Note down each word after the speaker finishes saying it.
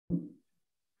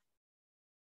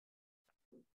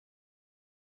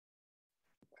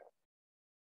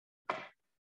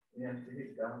You have to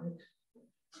hit got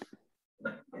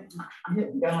it.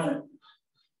 Hit got it.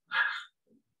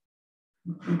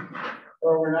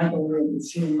 Or we're not going to be able to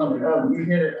see. Oh, you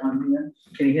hit it on here.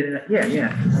 Can you hit it? Yeah,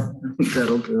 yeah. I think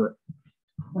that'll do it.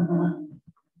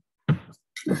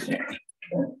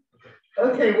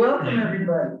 Okay, welcome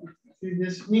everybody to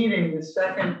this meeting, the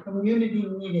second community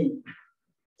meeting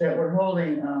that we're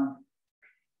holding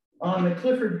on the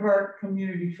Clifford Park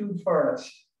Community Food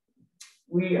Forest.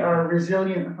 We are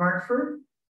Resilient Hartford,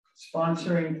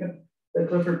 sponsoring the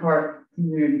Clifford Park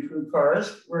Community Food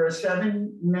Forest. We're a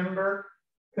 7-member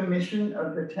commission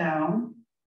of the town.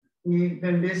 We've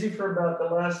been busy for about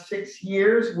the last 6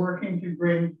 years working to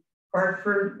bring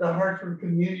the Hartford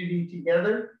community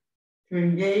together to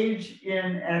engage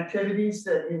in activities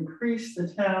that increase the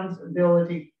town's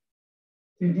ability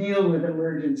to deal with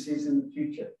emergencies in the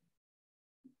future.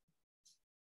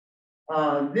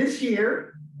 This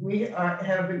year, we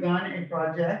have begun a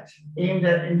project aimed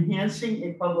at enhancing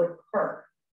a public park,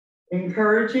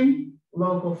 encouraging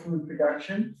local food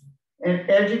production, and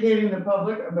educating the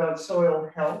public about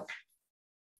soil health,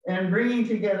 and bringing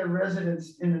together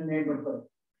residents in the neighborhood.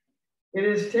 It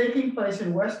is taking place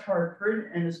in West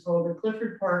Hartford and is called the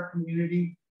Clifford Park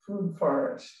Community Food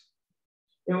Forest.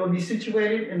 It will be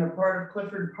situated in a part of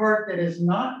Clifford Park that is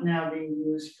not now being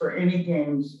used for any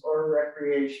games or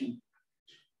recreation.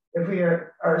 If we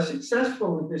are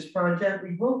successful with this project,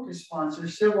 we hope to sponsor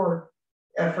similar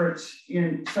efforts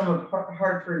in some of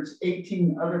Hartford's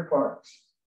 18 other parks.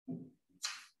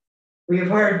 We have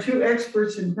hired 2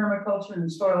 experts in permaculture and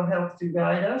soil health to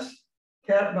guide us,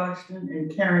 Kat Buxton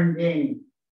and Karen Gainey.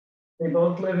 They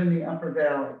both live in the Upper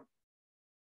Valley.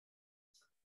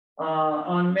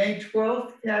 On May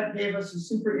 12th, Kat gave us a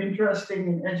super interesting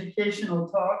and educational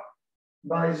talk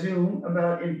by Zoom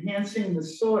about enhancing the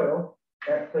soil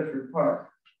at Clifford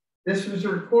Park. This was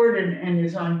recorded and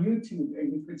is on YouTube,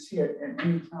 and you could see it at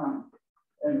any time.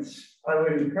 And I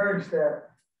would encourage that.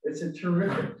 It's a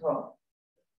terrific talk.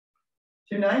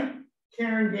 Tonight,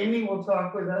 Karen Gainey will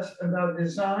talk with us about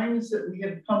designs that we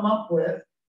have come up with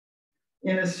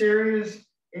in a series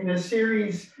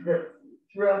that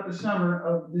throughout the summer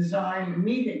of design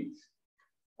meetings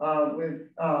with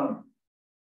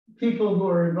people who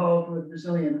are involved with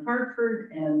Resilient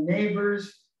Hartford and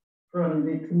neighbors from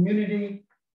the community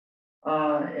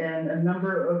and a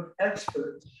number of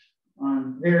experts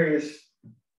on various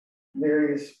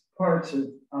parts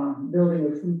of building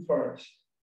a food forest.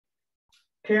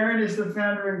 Karen is the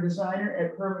founder and designer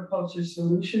at Permaculture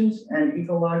Solutions, an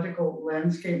ecological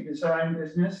landscape design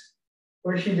business,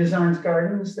 where she designs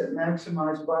gardens that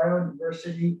maximize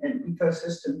biodiversity and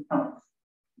ecosystem health.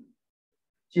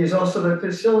 She is also the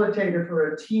facilitator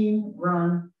for a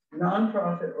team-run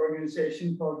nonprofit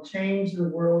organization called Change the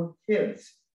World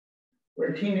Kids,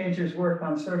 where teenagers work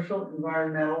on social,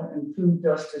 environmental, and food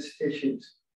justice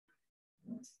issues.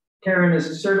 Karen is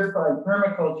a certified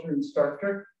permaculture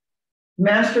instructor,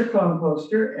 master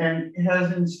composter, and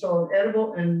has installed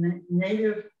edible and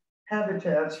native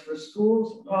habitats for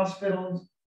schools, hospitals,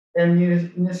 and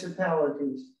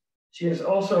municipalities. She has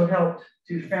also helped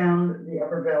to found the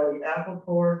Upper Valley Apple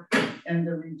Corps and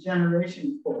the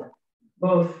Regeneration Corps,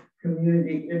 both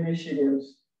community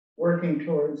initiatives working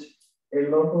towards a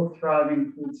local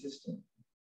thriving food system.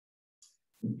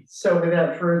 So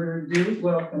without further ado,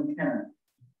 welcome, Karen.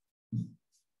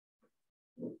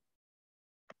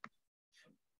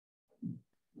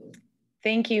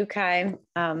 Thank you, Kai,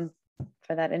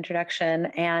 for that introduction.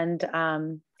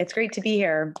 And it's great to be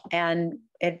here. And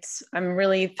I'm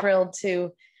really thrilled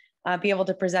to be able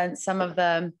to present some of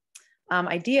the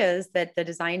ideas that the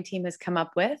design team has come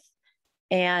up with.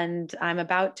 And I'm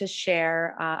about to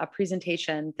share a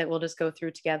presentation that we'll just go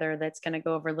through together that's going to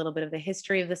go over a little bit of the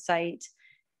history of the site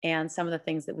and some of the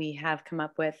things that we have come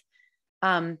up with.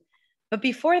 But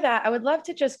before that, I would love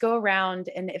to just go around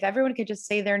and if everyone could just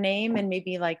say their name and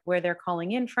maybe like where they're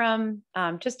calling in from,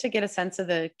 just to get a sense of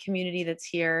the community that's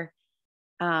here.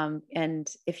 And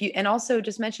also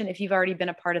just mention if you've already been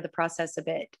a part of the process a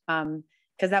bit,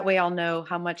 because that way I'll know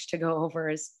how much to go over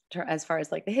as far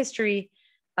as like the history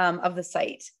of the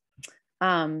site.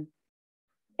 And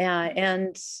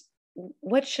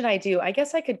what should I do? I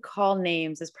guess I could call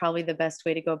names is probably the best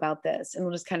way to go about this, and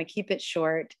we'll just kind of keep it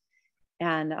short.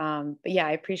 And but yeah,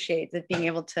 I appreciate that being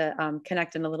able to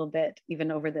connect in a little bit,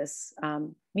 even over this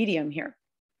medium here.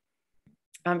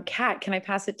 Kat, can I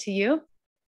pass it to you?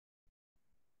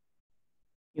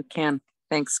 You can.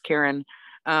 Thanks, Karen.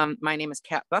 My name is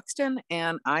Kat Buxton,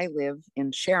 and I live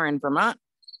in Sharon, Vermont,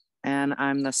 and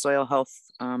I'm the soil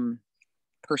health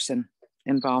person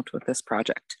involved with this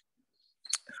project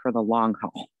for the long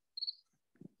haul.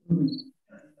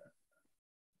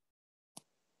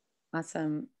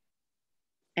 Awesome.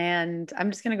 And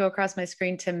I'm just going to go across my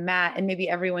screen to Matt and maybe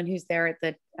everyone who's there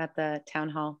at the town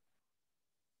hall.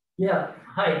 Yeah,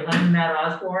 hi, I'm Matt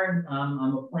Osborne.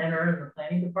 I'm a planner in the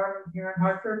planning department here in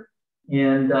Hartford,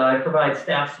 and I provide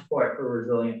staff support for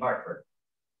Resilient Hartford.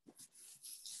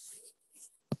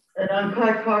 And I'm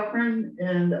Kai Cochran,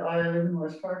 and I live in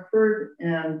West Hartford,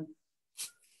 and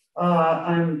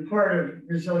I'm part of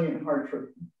Resilient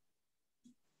Hartford.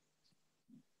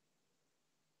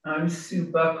 I'm Sue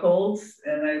Buckholz,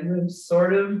 and I live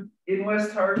sort of in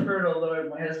West Hartford, although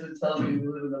my husband tells me we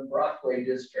live in the Brockway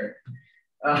district.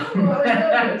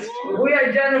 We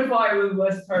identify with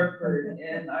West Hartford,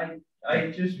 and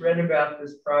I just read about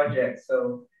this project,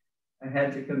 so I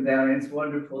had to come down. It's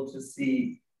wonderful to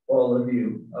see all of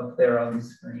you up there on the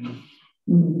screen.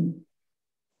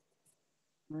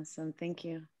 Awesome, thank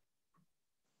you.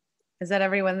 Is that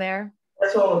everyone there?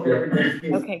 That's all of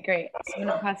everything. Okay, great. So I'm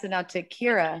gonna pass it out to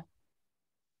Kira.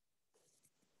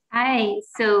 Hi,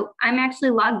 so I'm actually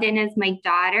logged in as my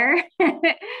daughter,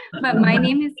 but my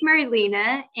name is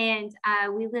Marlena, and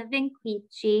we live in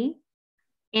Quechee,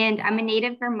 and I'm a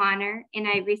native Vermonter, and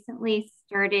I recently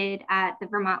started at the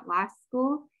Vermont Law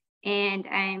School, and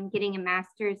I'm getting a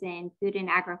master's in food and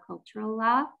agricultural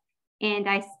law, and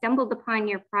I stumbled upon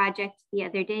your project the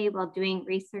other day while doing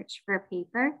research for a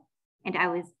paper, and I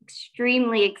was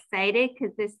extremely excited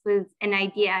because this was an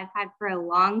idea I've had for a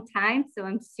long time. So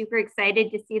I'm super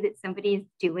excited to see that somebody's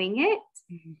doing it.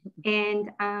 And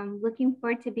I'm looking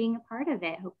forward to being a part of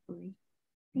it, hopefully.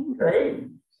 Thanks. Great,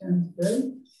 sounds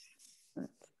good.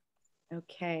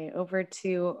 Okay, over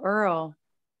to Earl.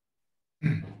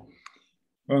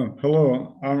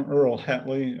 Hello, I'm Earl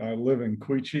Hatley. I live in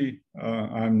Quechee.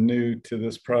 I'm new to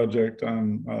this project.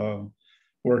 I'm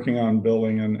working on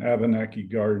building an Abenaki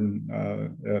garden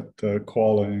at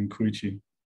Kuala in Quechee.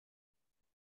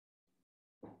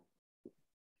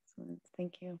 Excellent,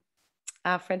 thank you.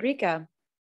 Frederica.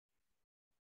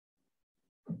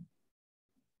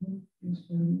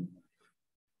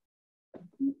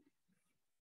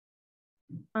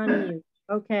 Unmute.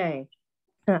 Okay.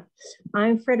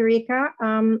 I'm Frederica.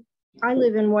 I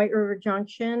live in White River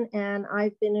Junction, and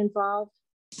I've been involved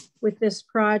with this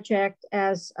project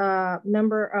as a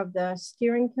member of the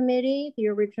steering committee, the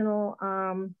original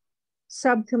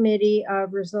subcommittee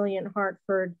of Resilient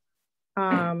Hartford,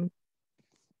 finding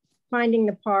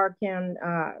the park and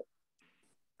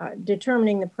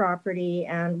determining the property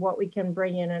and what we can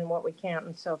bring in and what we can't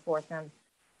and so forth. And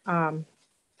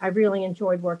I really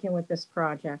enjoyed working with this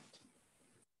project.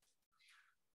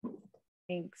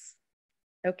 Thanks.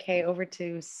 Okay, over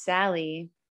to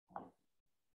Sally.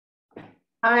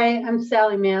 Hi, I'm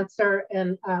Sally Manser,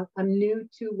 and I'm new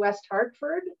to West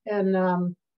Hartford,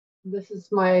 and this is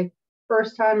my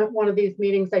first time at one of these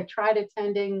meetings. I tried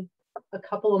attending a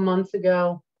couple of months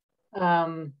ago,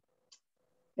 so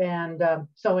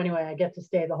anyway, I get to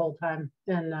stay the whole time,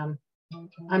 and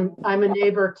I'm a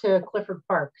neighbor to Clifford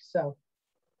Park, so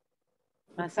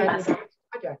excited about this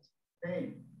project.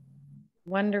 Great.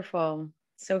 Wonderful.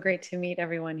 So great to meet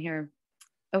everyone here.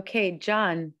 Okay,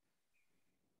 John.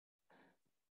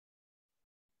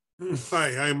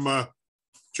 Hi, I'm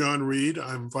John Reed.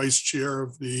 I'm Vice Chair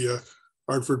of the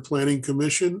Hartford Planning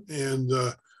Commission and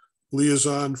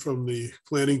liaison from the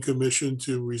Planning Commission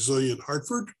to Resilient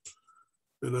Hartford.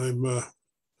 And I'm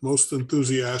most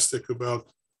enthusiastic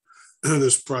about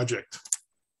this project.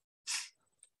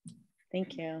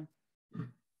 Thank you.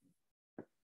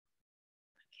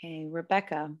 Okay,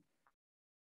 Rebecca.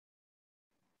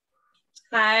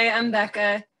 Hi, I'm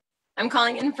Becca. I'm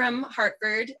calling in from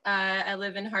Hartford. I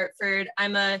live in Hartford.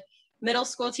 I'm a middle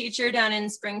school teacher down in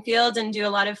Springfield and do a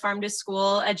lot of farm to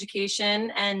school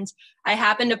education. And I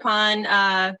happened upon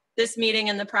this meeting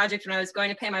and the project when I was going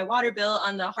to pay my water bill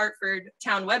on the Hartford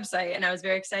town website. And I was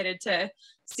very excited to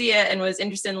see it and was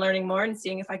interested in learning more and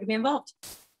seeing if I could be involved.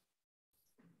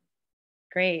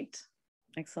 Great.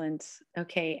 Excellent.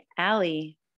 Okay,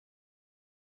 Allie.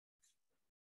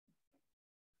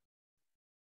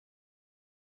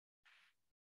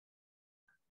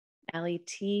 Allie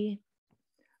T.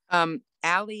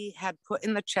 Allie had put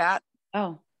in the chat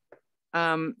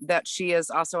that she is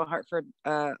also a Hartford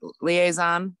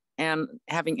liaison and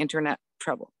having internet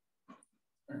trouble.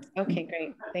 Okay,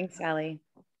 great. Thanks, Allie.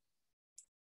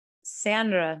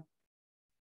 Sandra.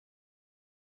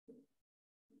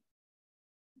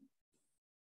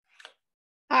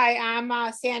 Hi,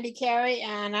 I'm Sandy Carey,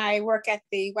 and I work at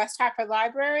the West Hartford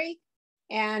Library.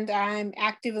 And I'm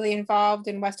actively involved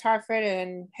in West Hartford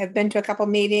and have been to a couple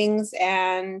meetings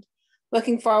and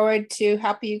looking forward to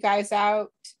helping you guys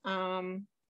out.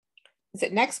 Is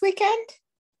it next weekend?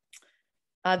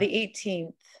 The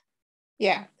 18th.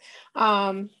 Yeah.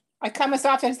 I come as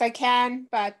often as I can,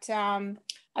 but I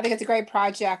think it's a great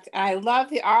project. And I love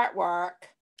the artwork.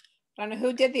 I don't know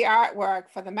who did the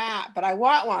artwork for the map, but I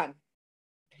want one.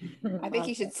 I think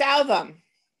you should sell them.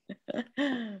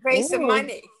 Raise some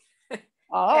money.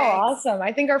 Oh, awesome.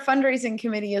 I think our fundraising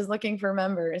committee is looking for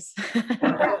members.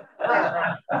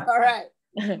 Yeah. All right.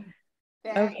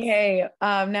 Okay.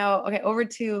 Okay, over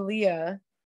to Leah.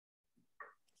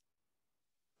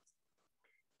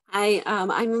 Hi,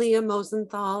 I'm Leah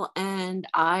Mosenthal, and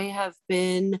I have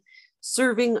been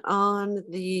serving on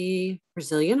the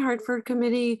Brazilian Hartford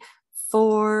Committee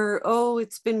for,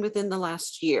 it's been within the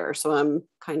last year, so I'm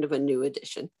kind of a new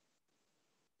addition.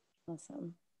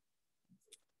 Awesome.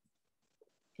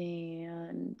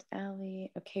 And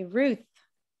Allie, okay, Ruth.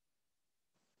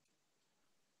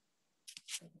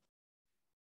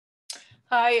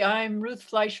 Hi, I'm Ruth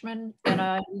Fleischman, and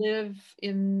I live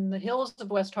in the hills of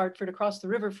West Hartford across the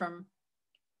river from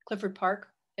Clifford Park.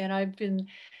 And I've been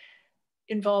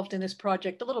involved in this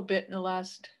project a little bit in the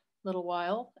last little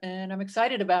while, and I'm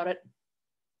excited about it.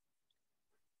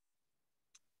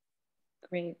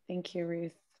 Great, thank you,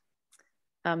 Ruth.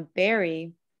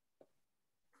 Barry.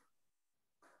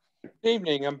 Good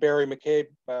evening, I'm Barry McCabe.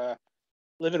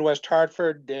 Live in West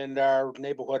Hartford, and our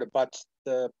neighborhood abuts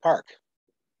the park.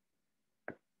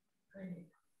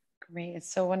 Great,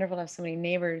 it's so wonderful to have so many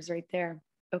neighbors right there.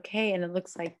 Okay, and it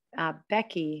looks like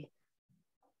Becky.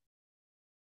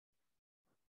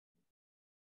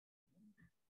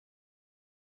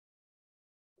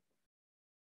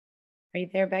 Are you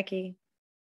there, Becky?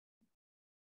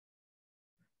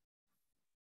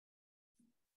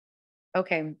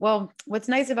 Okay, well, what's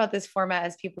nice about this format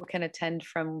is people can attend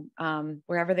from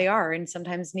wherever they are and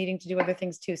sometimes needing to do other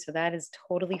things too. So that is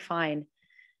totally fine.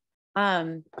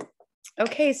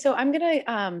 Okay, so I'm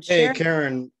gonna share. Hey,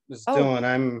 Karen, it's Dylan.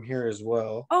 I'm here as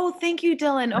well. Oh, thank you,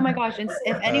 Dylan. Oh my gosh, and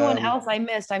if anyone else I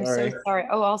missed, I'm so sorry.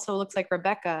 Oh, also looks like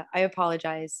Rebecca. I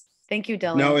apologize. Thank you,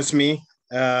 Dylan. No, it's me.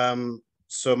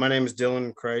 So my name is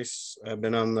Dylan Kreis. I've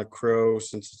been on the Crow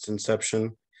since its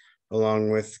inception,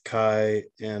 along with Kai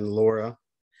and Laura.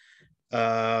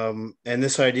 And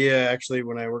this idea, actually,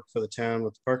 when I worked for the town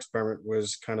with the Parks Department,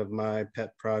 was kind of my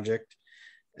pet project,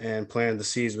 and planted the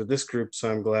seeds with this group. So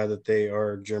I'm glad that they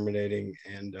are germinating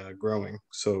and growing.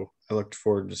 So I look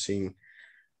forward to seeing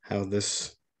how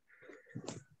this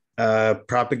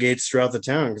propagates throughout the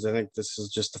town, because I think this is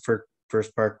just the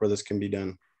first park where this can be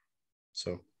done.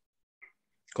 So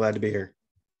glad to be here.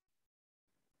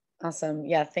 Awesome.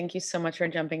 Yeah, thank you so much for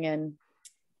jumping in.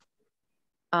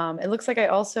 It looks like I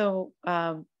also,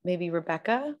 maybe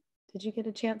Rebecca, did you get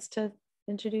a chance to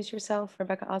introduce yourself?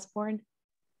 Rebecca Osborne?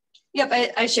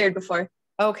 Yep, I shared before.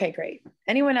 Okay, great.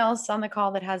 Anyone else on the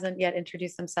call that hasn't yet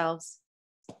introduced themselves?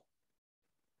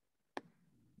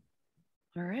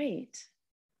 All right.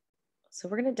 So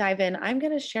we're going to dive in. I'm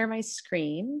going to share my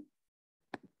screen.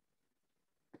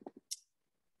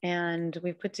 And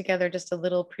we've put together just a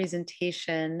little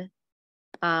presentation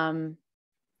that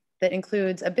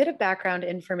includes a bit of background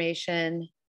information.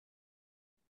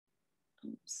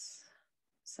 Oops,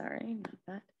 sorry,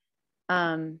 not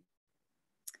that.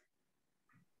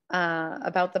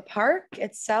 About the park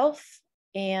itself,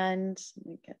 and let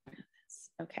me get rid of this.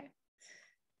 Okay.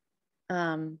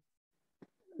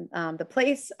 The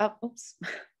place. Oh, oops.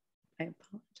 I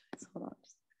apologize. Hold on.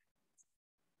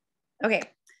 Okay.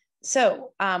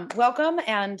 So welcome,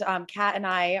 and Kat and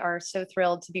I are so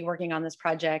thrilled to be working on this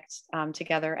project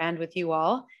together and with you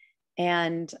all.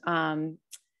 And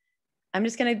I'm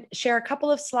just going to share a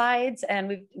couple of slides, and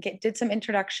we did some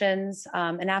introductions.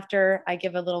 And after I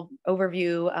give a little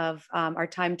overview of our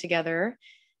time together,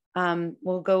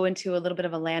 we'll go into a little bit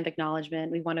of a land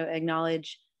acknowledgement. We want to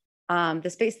acknowledge the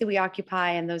space that we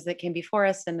occupy and those that came before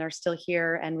us and are still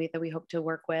here and that we hope to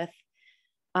work with.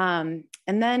 And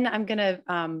then I'm going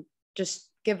to just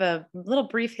give a little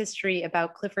brief history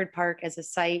about Clifford Park as a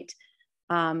site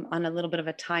on a little bit of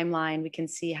a timeline. We can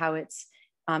see how it's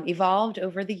evolved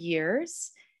over the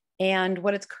years and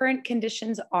what its current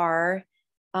conditions are,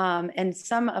 and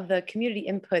some of the community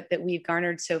input that we've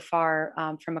garnered so far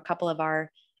from a couple of I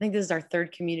think this is our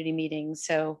third community meeting.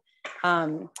 So,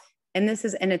 and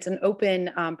it's an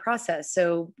open process.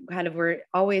 So kind of we're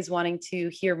always wanting to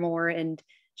hear more and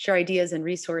share ideas and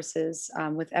resources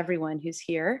with everyone who's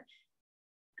here.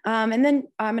 And then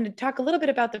I'm going to talk a little bit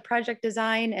about the project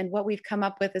design and what we've come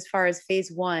up with as far as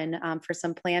phase one for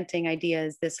some planting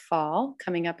ideas this fall,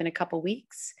 coming up in a couple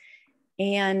weeks.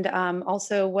 And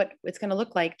also what it's going to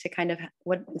look like to kind of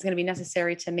what is going to be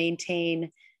necessary to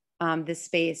maintain this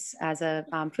space as a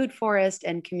food forest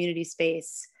and community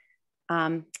space.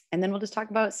 And then we'll just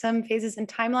talk about some phases and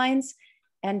timelines.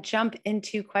 and jump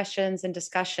into questions and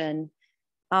discussion.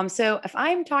 So if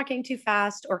I'm talking too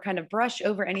fast or kind of brush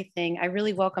over anything, I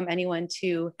really welcome anyone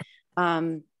to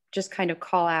just kind of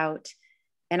call out.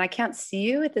 And I can't see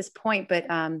you at this point, but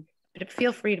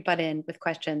feel free to butt in with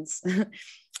questions.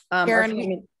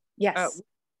 Karen, yes.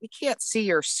 We can't see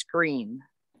your screen.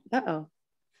 Uh-oh.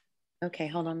 Okay,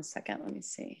 hold on a second. Let me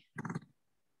see.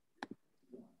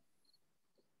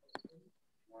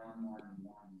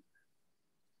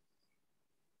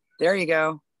 There you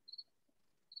go.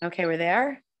 Okay, we're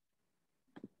there?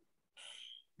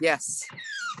 Yes.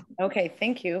 Okay,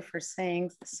 thank you for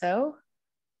saying so.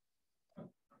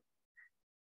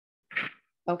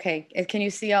 Okay, can you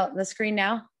see out the screen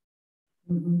now?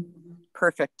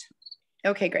 Perfect.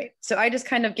 Okay, great. So I just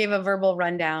kind of gave a verbal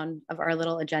rundown of our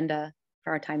little agenda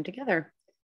for our time together.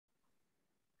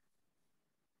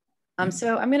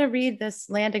 So I'm going to read this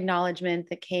land acknowledgement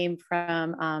that came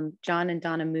from John and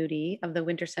Donna Moody of the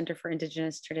Winter Center for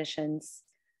Indigenous Traditions.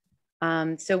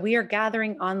 So we are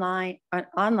gathering online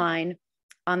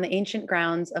on the ancient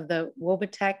grounds of the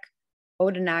Wobetek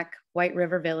Odanak White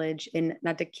River Village in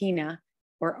Nadakina,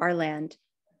 or our land.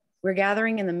 We're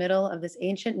gathering in the middle of this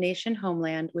ancient nation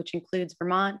homeland, which includes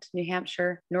Vermont, New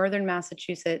Hampshire, northern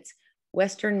Massachusetts,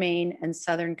 western Maine, and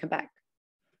southern Quebec.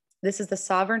 This is the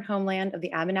sovereign homeland of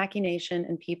the Abenaki Nation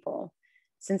and people.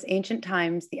 Since ancient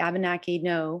times, the Abenaki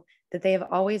know that they have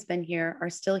always been here,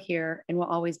 are still here, and will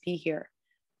always be here.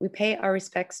 We pay our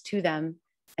respects to them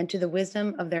and to the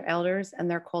wisdom of their elders and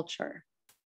their culture.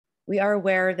 We are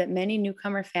aware that many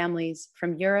newcomer families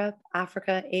from Europe,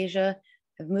 Africa, Asia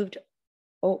have moved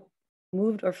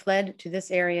or fled to this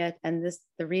area, and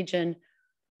the region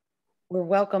were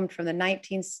welcomed from the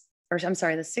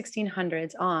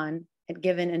 1600s on, and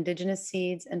given indigenous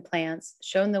seeds and plants,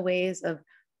 shown the ways of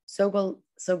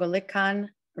sogolikan,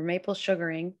 or maple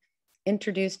sugaring,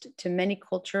 introduced to many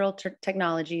cultural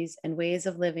technologies and ways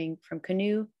of living, from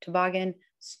canoe, toboggan,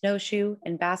 snowshoe,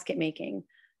 and basket making,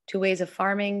 to ways of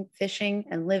farming, fishing,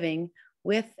 and living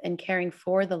with and caring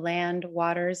for the land,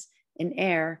 waters, and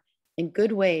air in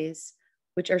good ways,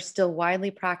 which are still widely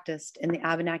practiced in the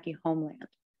Abenaki homeland.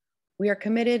 We are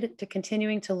committed to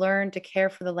continuing to learn to care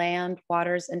for the land,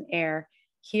 waters, and air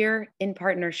here in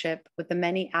partnership with the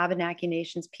many Abenaki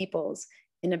Nations peoples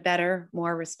in a better,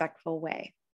 more respectful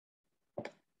way.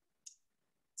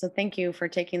 So thank you for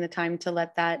taking the time to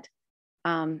let that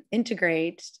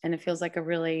integrate, and it feels like a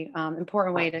really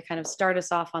important way to kind of start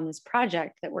us off on this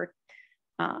project that we're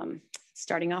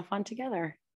starting off on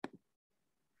together.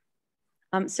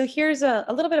 So here's a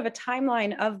little bit of a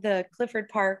timeline of the Clifford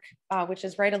Park, which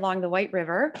is right along the White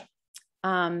River,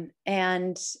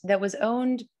 and that was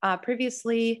owned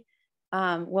previously,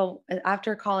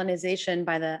 after colonization,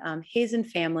 by the Hazen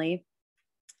family,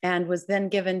 and was then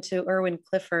given to Irwin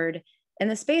Clifford. And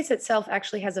the space itself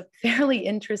actually has a fairly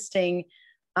interesting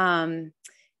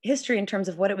history in terms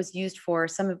of what it was used for.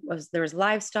 There was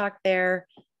livestock there.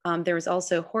 There was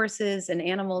also horses and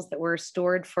animals that were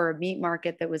stored for a meat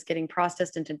market that was getting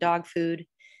processed into dog food.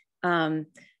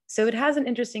 So it has an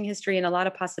interesting history and a lot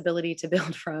of possibility to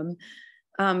build from.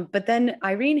 But then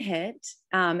Irene hit,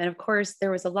 and of course there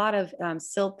was a lot of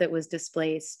silt that was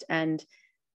displaced, and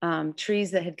trees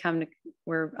that had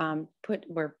were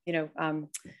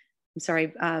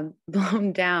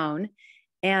blown down,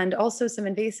 and also some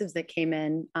invasives that came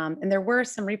in. And there were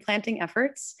some replanting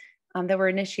efforts that were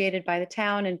initiated by the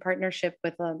town in partnership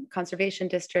with conservation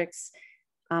districts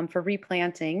for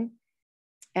replanting.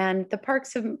 And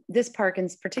this park in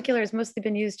particular has mostly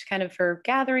been used kind of for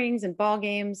gatherings and ball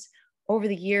games over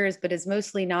the years, but has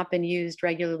mostly not been used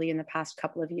regularly in the past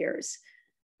couple of years.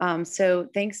 So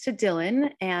thanks to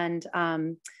Dylan and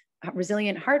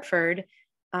Resilient Hartford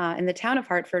and the town of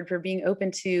Hartford for being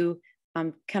open to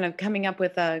kind of coming up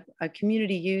with a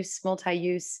community use,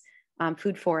 multi-use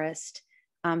food forest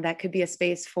that could be a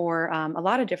space for a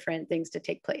lot of different things to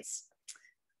take place.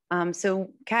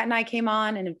 So Kat and I came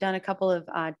on and have done a couple of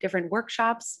different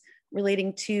workshops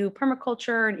relating to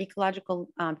permaculture and ecological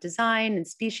design and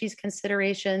species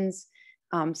considerations,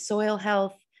 soil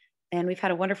health. And we've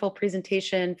had a wonderful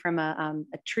presentation from a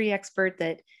tree expert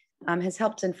that has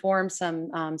helped inform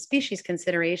some species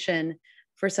consideration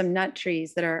for some nut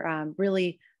trees that are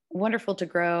really wonderful to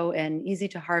grow and easy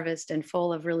to harvest and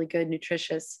full of really good,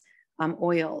 nutritious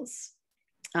oils.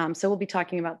 So we'll be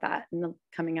talking about that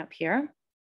coming up here.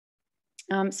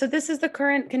 So this is the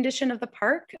current condition of the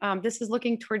park. This is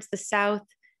looking towards the south,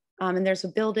 and there's a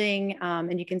building,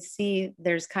 and you can see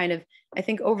there's kind of, I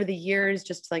think over the years,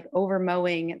 just like over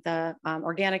mowing, the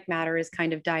organic matter is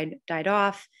kind of died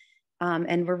off.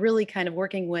 And we're really kind of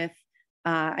working with,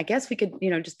 I guess we could,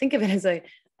 just think of it as a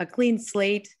a clean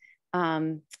slate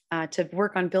to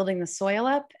work on building the soil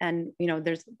up. And,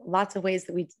 there's lots of ways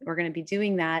that we're going to be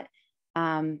doing that.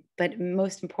 But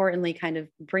most importantly, kind of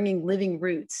bringing living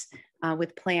roots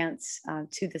with plants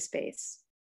to the space.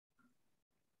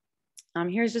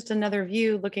 Here's just another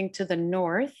view looking to the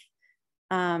north.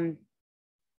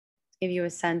 Give you a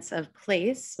sense of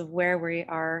place of where we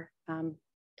are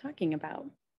talking about.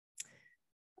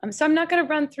 So I'm not going to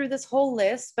run through this whole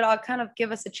list, but I'll kind of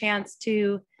give us a chance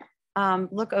to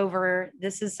look over.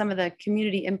 This is some of the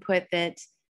community input that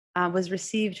was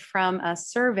received from a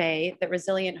survey that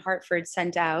Resilient Hartford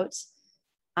sent out.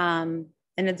 And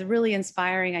it's really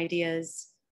inspiring ideas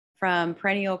from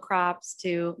perennial crops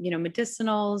to,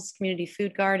 medicinals, community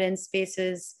food gardens,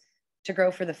 spaces to grow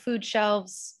for the food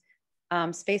shelves,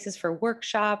 spaces for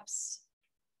workshops,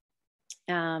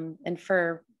 and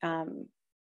for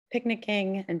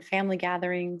picnicking and family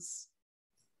gatherings.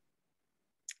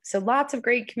 So lots of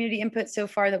great community input so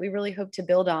far that we really hope to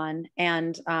build on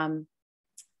and kind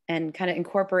of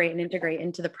incorporate and integrate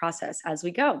into the process as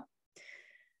we go.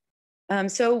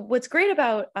 So what's great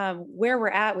about where we're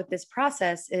at with this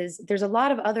process is there's a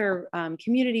lot of other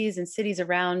communities and cities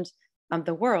around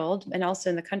the world and also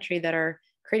in the country that are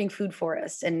creating food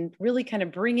forests and really kind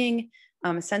of bringing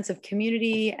a sense of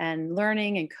community and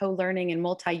learning and co-learning and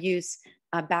multi-use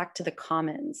back to the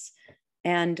commons.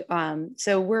 And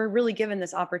so we're really given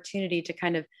this opportunity to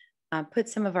kind of put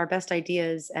some of our best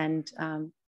ideas and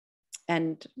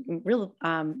real,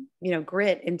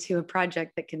 grit into a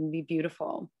project that can be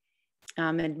beautiful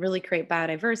and really create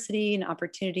biodiversity and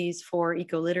opportunities for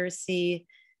eco-literacy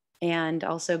and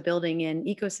also building in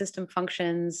ecosystem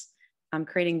functions,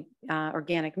 creating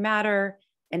organic matter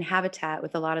and habitat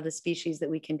with a lot of the species that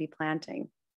we can be planting.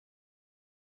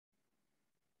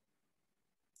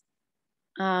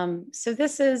 So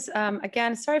this is,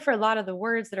 again, sorry for a lot of the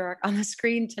words that are on the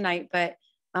screen tonight, but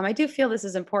I do feel this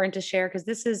is important to share because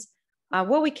this is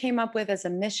what we came up with as a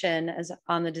mission as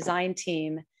on the design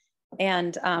team.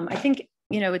 And I think,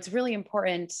 it's really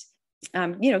important,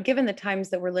 given the times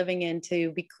that we're living in,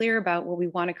 to be clear about what we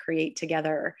want to create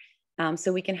together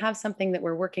so we can have something that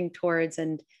we're working towards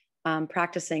and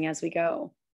practicing as we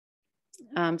go.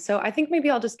 So I think maybe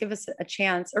I'll just give us a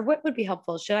chance, or what would be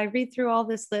helpful? Should I read through all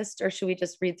this list or should we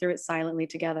just read through it silently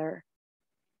together?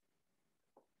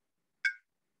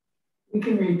 We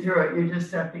can read through it. You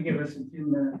just have to give us a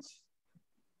few minutes.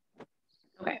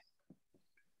 Okay.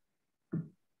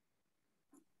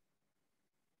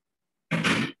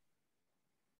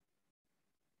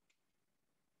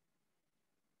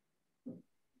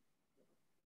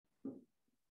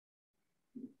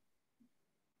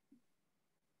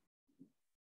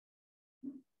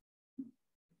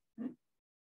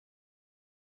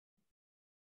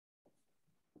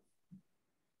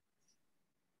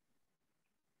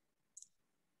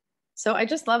 So I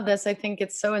just love this. I think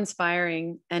it's so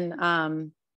inspiring,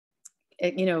 and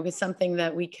it, is something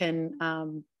that we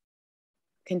can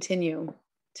continue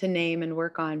to name and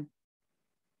work on.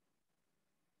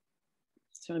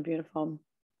 It's really beautiful.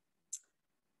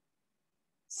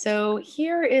 So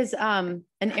here is an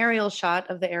aerial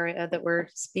shot of the area that we're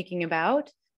speaking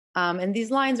about. And these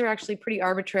lines are actually pretty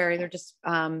arbitrary. They're just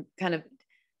kind of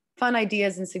fun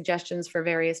ideas and suggestions for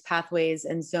various pathways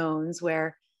and zones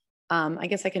where I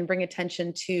guess I can bring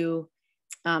attention to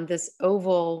this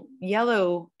oval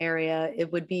yellow area. It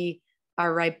would be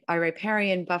our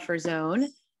riparian buffer zone,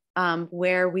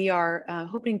 where we are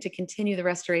hoping to continue the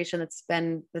restoration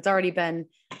that's already been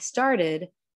started,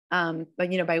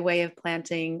 but by way of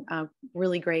planting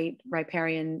really great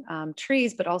riparian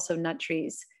trees, but also nut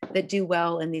trees that do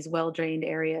well in these well-drained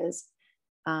areas.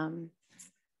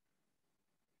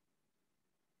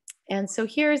 And so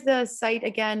here's the site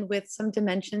again with some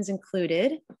dimensions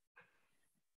included.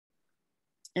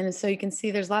 And so you can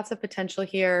see there's lots of potential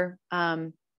here.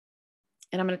 And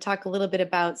I'm going to talk a little bit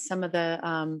about some of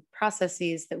the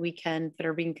processes that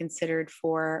are being considered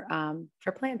for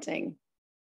planting.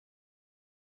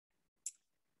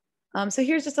 So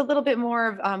here's just a little bit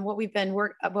more of what we've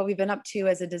been up to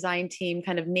as a design team,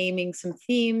 kind of naming some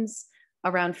themes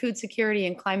around food security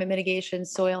and climate mitigation,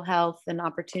 soil health, and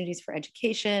opportunities for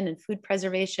education and food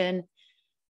preservation.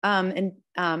 And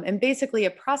basically a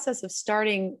process of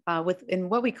starting in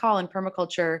what we call in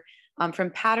permaculture from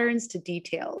patterns to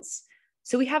details.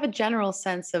 So we have a general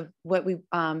sense of what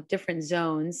different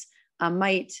zones we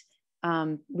might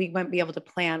be able to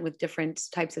plant with different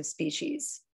types of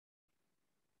species.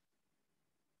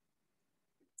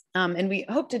 And we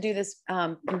hope to do this,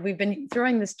 we've been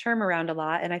throwing this term around a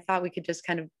lot, and I thought we could just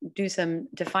kind of do some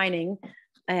defining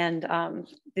and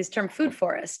this term food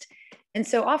forest. And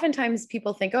so oftentimes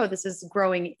people think, oh, this is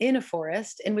growing in a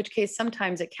forest, in which case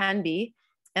sometimes it can be.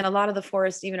 And a lot of the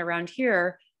forests, even around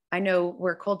here, I know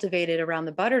were cultivated around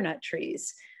the butternut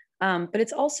trees. But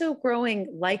it's also growing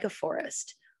like a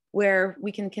forest, where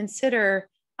we can consider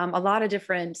a lot of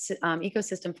different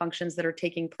ecosystem functions that are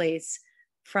taking place,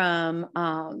 from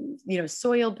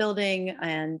soil building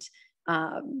and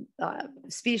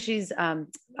species,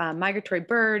 migratory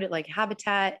bird like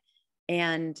habitat,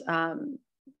 and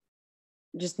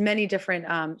just many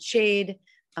different shade.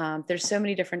 There's so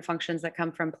many different functions that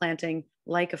come from planting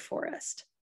like a forest.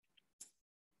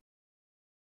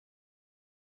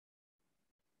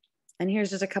 And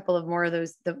here's just a couple of more of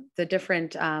those, the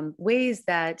different ways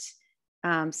that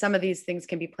some of these things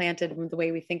can be planted, the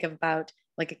way we think about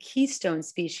like a keystone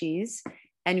species.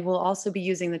 And we'll also be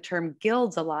using the term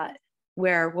guilds a lot,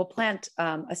 where we'll plant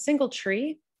a single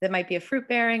tree that might be a fruit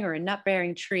bearing or a nut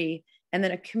bearing tree, and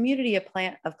then a community of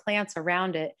plants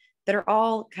around it that are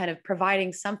all kind of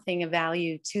providing something of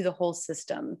value to the whole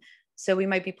system. So we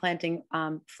might be planting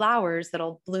flowers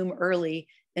that'll bloom early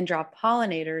and draw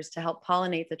pollinators to help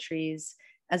pollinate the trees,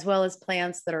 as well as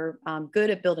plants that are good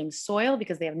at building soil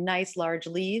because they have nice large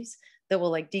leaves that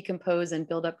will like decompose and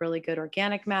build up really good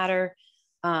organic matter.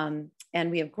 And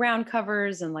we have ground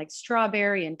covers and like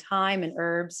strawberry and thyme and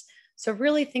herbs. So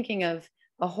really thinking of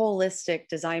a holistic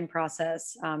design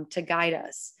process to guide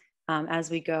us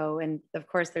as we go. And of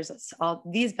course, there's all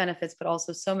these benefits, but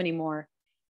also so many more.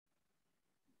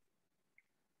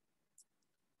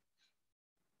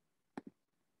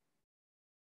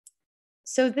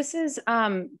 So this is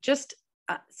just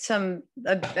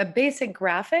a basic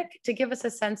graphic to give us a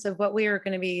sense of what we are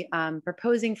going to be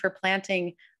proposing for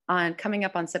planting coming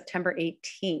up on September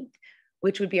 18th,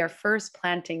 which would be our first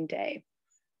planting day.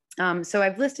 So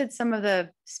I've listed some of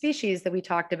the species that we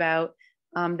talked about.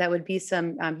 That would be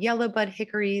some yellow bud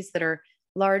hickories that are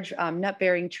large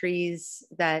nut-bearing trees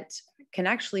that can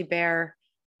actually bear,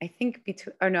 I think,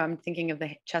 I'm thinking of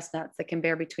the chestnuts that can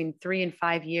bear between 3 and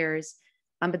 5 years.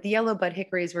 But the yellow bud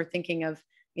hickories, we're thinking of,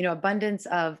 abundance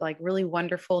of like really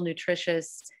wonderful,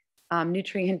 nutritious,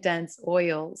 nutrient-dense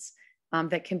oils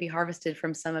that can be harvested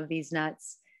from some of these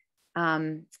nuts.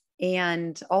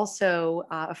 And also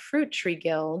a fruit tree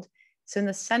guild. So in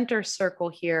the center circle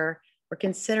here, we're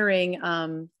considering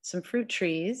some fruit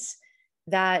trees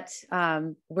that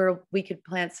where we could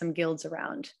plant some guilds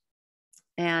around.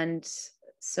 And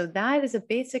so that is a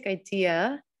basic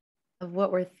idea of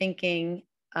what we're thinking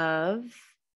of.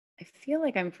 I feel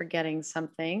like I'm forgetting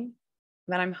something,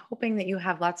 but I'm hoping that you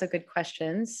have lots of good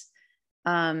questions.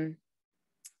 And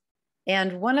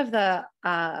one of the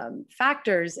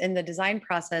factors in the design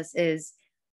process is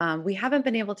we haven't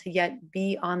been able to yet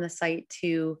be on the site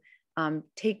to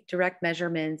take direct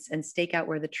measurements and stake out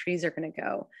where the trees are going to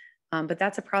go. But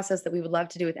that's a process that we would love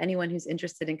to do with anyone who's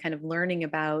interested in kind of learning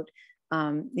about,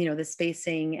 the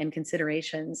spacing and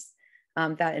considerations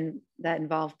that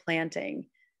involve planting.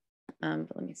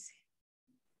 But let me see.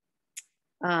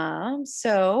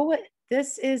 So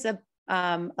this is a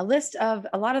list of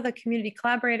a lot of the community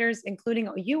collaborators,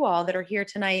 including you all that are here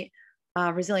tonight: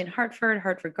 Resilient Hartford,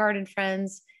 Hartford Garden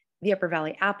Friends, the Upper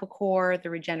Valley Apple Corps,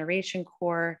 the Regeneration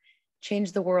Corps,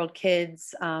 Change the World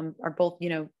Kids are both,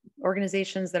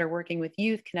 organizations that are working with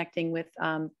youth, connecting with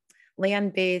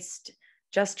land-based,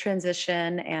 just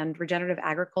transition, and regenerative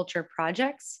agriculture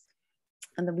projects.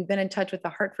 And then we've been in touch with the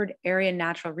Hartford Area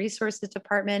Natural Resources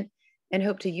Department and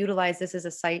hope to utilize this as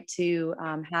a site to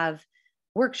have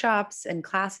workshops and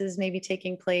classes maybe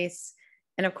taking place.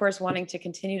 And of course, wanting to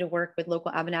continue to work with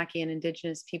local Abenaki and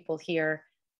Indigenous people here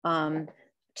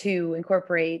to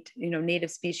incorporate,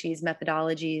 native species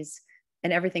methodologies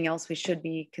and everything else we should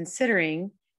be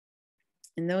considering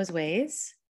in those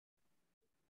ways.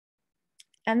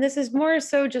 And this is more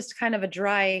so just kind of a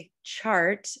dry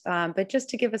chart, but just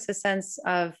to give us a sense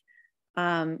of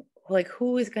like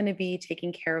who is going to be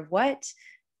taking care of what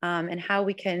and how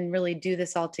we can really do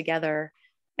this all together.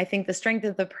 I think the strength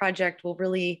of the project will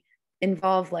really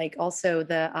involve like also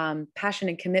the passion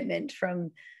and commitment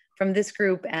from this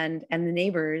group and the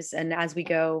neighbors, and as we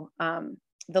go,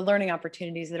 the learning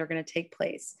opportunities that are going to take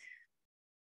place.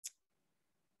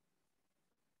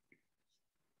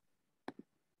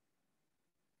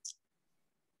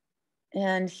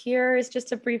 And here is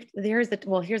just a brief, here's the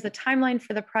timeline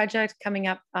for the project coming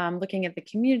up, looking at the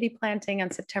community planting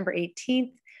on September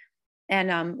 18th.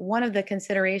 And one of the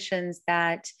considerations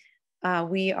that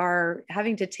we are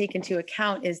having to take into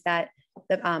account is that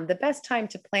the best time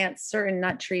to plant certain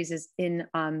nut trees is in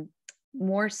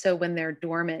more so when they're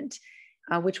dormant,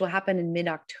 which will happen in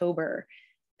mid-October.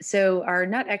 So our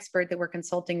nut expert that we're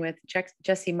consulting with,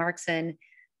 Jesse Markson,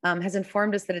 has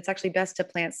informed us that it's actually best to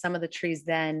plant some of the trees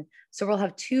then. So we'll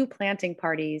have 2 planting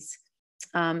parties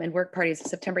and work parties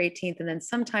September 18th, and then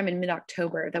sometime in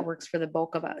mid-October that works for the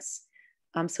bulk of us.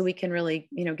 So we can really,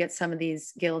 get some of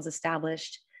these guilds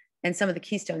established and some of the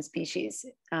keystone species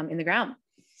in the ground.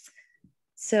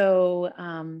 So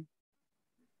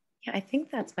yeah, I think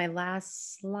that's my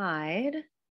last slide.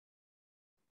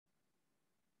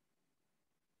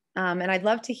 And I'd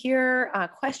love to hear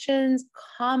questions,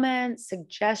 comments,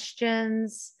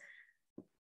 suggestions.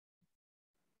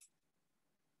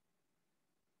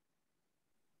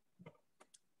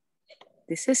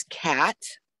 This is Kat.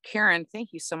 Karen,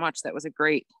 thank you so much. That was a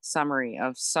great summary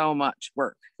of so much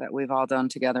work that we've all done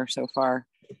together so far.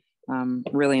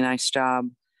 Really nice job.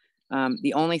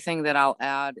 The only thing that I'll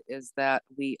add is that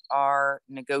we are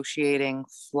negotiating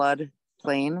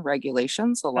floodplain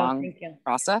regulations along the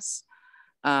process.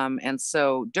 And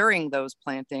so during those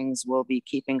plantings, we'll be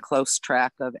keeping close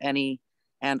track of any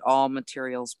and all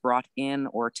materials brought in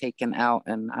or taken out,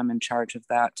 and I'm in charge of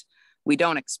that. We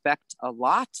don't expect a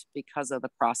lot because of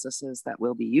the processes that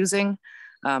we'll be using,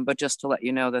 but just to let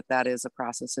you know that that is a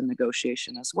process in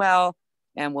negotiation as well.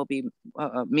 And we'll be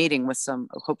meeting with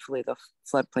hopefully the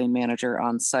floodplain manager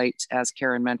on site. As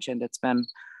Karen mentioned, it's been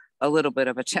a little bit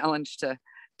of a challenge to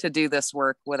do this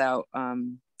work without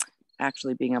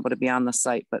actually being able to be on the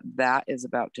site, but that is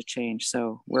about to change.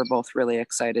 So we're both really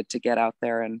excited to get out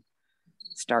there and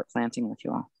start planting with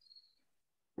you all.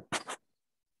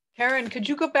 Karen, could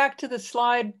you go back to the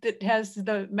slide that has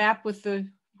the map with the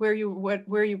where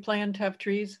you plan to have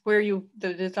trees, the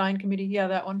design committee? Yeah,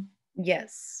 that one.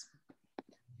 Yes.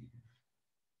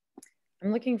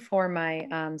 I'm looking for my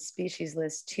species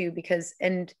list too,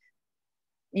 and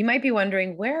you might be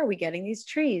wondering, where are we getting these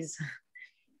trees?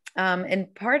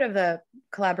 And part of the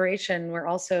collaboration, we're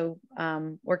also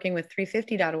working with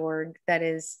 350.org that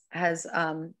has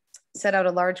set out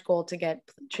a large goal to get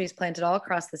trees planted all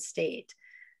across the state.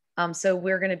 So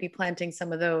we're going to be planting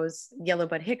some of those yellow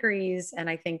bud hickories and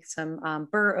I think some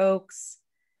bur oaks.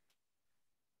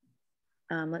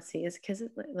 Let's see,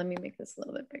 let me make this a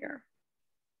little bit bigger.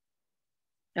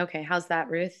 Okay, how's that,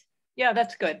 Ruth? Yeah,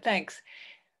 that's good, thanks.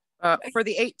 For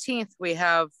the 18th, we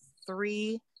have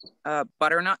 3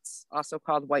 butternuts, also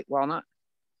called white walnut.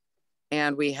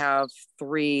 And we have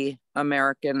 3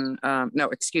 American,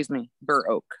 bur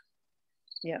oak.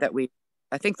 Yeah.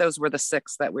 I think those were the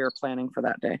 6 that we were planning for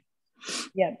that day.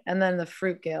 Yeah, and then the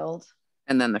fruit guild.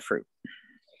 And then the fruit.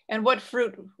 And what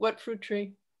fruit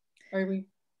tree are we?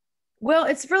 Well,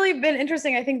 it's really been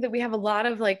interesting. I think that we have a lot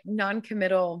of like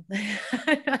non-committal.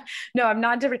 No, I'm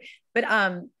not different, but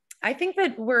I think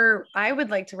that I would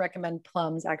like to recommend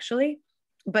plums actually,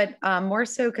 but more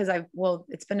so because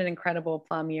it's been an incredible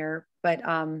plum year, but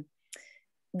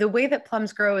the way that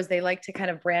plums grow is they like to kind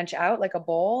of branch out like a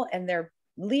bowl, and their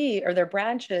leaf or their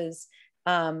branches,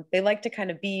 they like to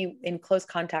kind of be in close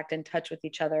contact and touch with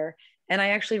each other. And I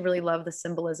actually really love the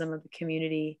symbolism of the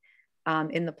community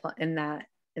in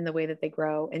the way that they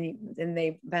grow, and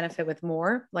they benefit with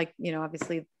more, like,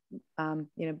 obviously,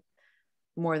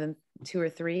 more than 2 or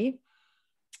 3.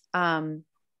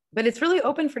 But it's really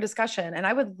open for discussion. And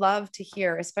I would love to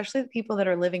hear, especially the people that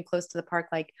are living close to the park,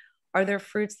 like, are there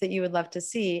fruits that you would love to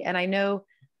see? And I know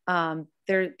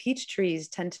their peach trees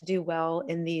tend to do well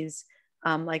in these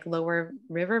like lower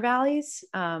river valleys,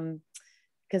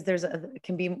 because it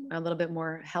can be a little bit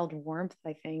more held warmth,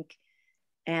 I think.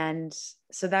 And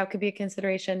so that could be a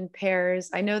consideration. Pears.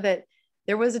 I know that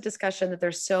there was a discussion that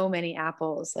there's so many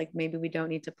apples, like maybe we don't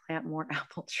need to plant more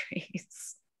apple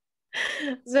trees,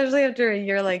 especially after a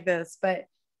year like this. But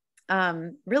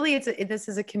really, this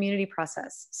is a community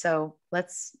process. So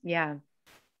yeah.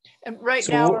 And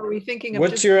now, are we thinking of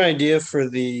what's your idea for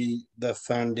the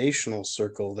foundational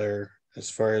circle there, as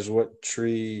far as what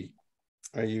tree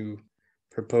are you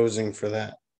proposing for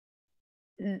that?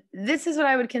 This is what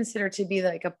I would consider to be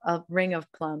like a ring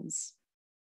of plums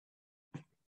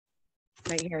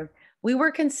right here. We were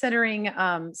considering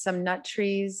some nut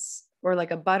trees, or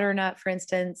like a butternut, for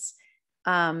instance.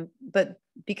 But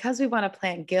because we want to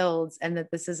plant guilds and that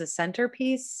this is a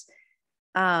centerpiece,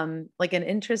 like an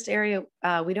interest area,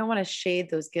 we don't want to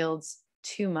shade those guilds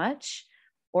too much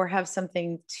or have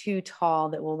something too tall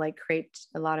that will like create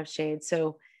a lot of shade.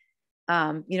 So,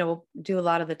 we'll do a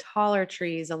lot of the taller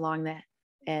trees along the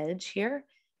edge here,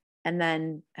 and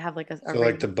then have like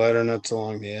like the butternuts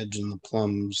along the edge and the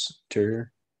plums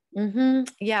interior.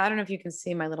 Yeah, I don't know if you can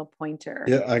see my little pointer.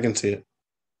 Yeah, I can see it.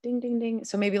 Ding, ding, ding.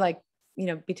 So maybe like,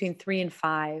 between 3 and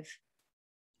 5.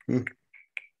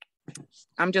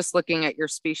 I'm just looking at your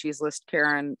species list,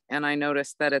 Karen, and I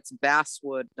noticed that it's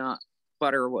basswood, not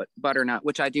butternut,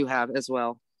 which I do have as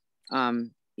well.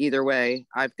 Either way,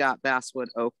 I've got basswood,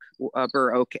 oak,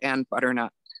 bur oak, and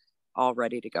butternut all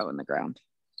ready to go in the ground.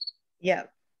 Yeah.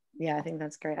 Yeah, I think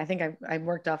that's great. I think I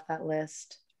worked off that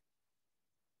list.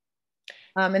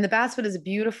 And the basswood is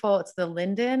beautiful. It's the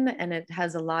linden, and it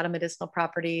has a lot of medicinal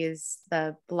properties.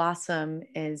 The blossom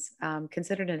is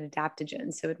considered an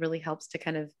adaptogen, so it really helps to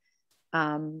kind of,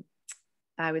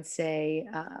 I would say,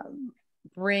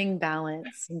 bring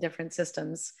balance in different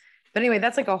systems. But anyway,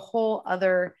 that's like a whole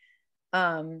other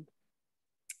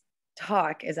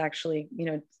talk, is actually, you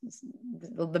know,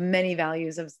 the many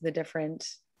values of the different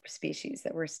species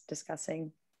that we're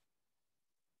discussing.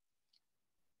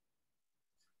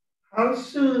 How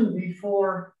soon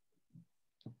before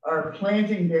our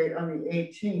planting date on the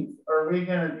 18th are we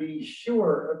going to be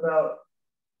sure about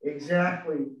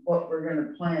exactly what we're going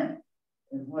to plant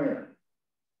and where?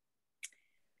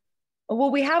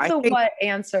 Well, we have the what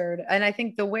answered, and I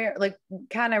think the where, like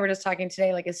Kat and I were just talking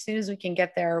today, like as soon as we can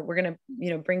get there, we're going to,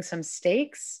 you know, bring some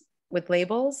stakes with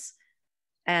labels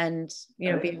and, you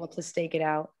know, be able to stake it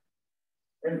out.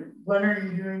 And when are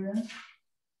you doing this?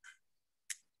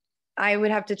 I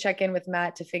would have to check in with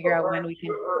Matt to figure out when we can.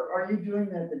 Are you doing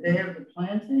that the day of the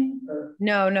planting? Or?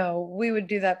 No, we would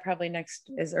do that probably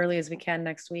as early as we can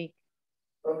next week.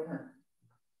 Okay.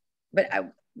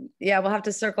 But yeah, we'll have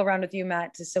to circle around with you,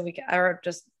 Matt, so we can, or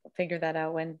just figure that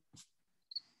out when.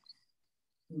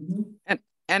 Mm-hmm.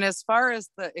 And as far as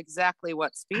the exactly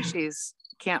what species,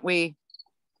 can't we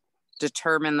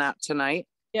determine that tonight?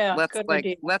 Yeah, let's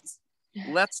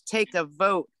take a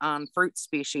vote on fruit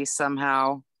species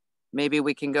somehow. Maybe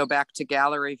we can go back to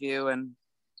gallery view and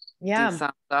do thumbs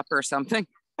up or something.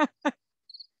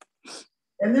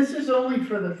 And this is only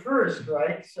for the first,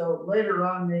 right? So later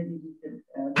on, maybe we can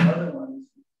add other ones.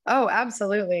 Oh,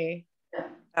 absolutely.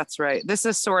 That's right. This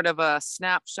is sort of a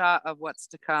snapshot of what's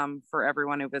to come for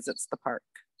everyone who visits the park.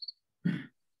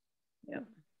 Yeah.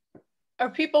 Are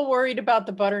people worried about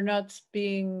the butternuts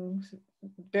being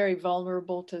very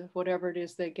vulnerable to whatever it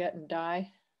is they get and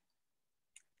die?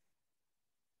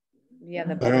 Yeah,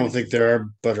 I don't think there are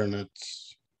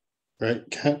butternuts, right,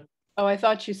 Kat? Oh, I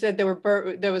thought you said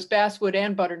there was basswood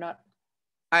and butternut.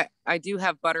 I do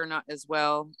have butternut as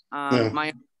well.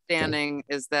 My understanding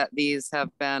is that these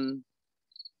have been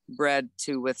bred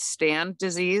to withstand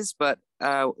disease, but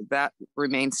that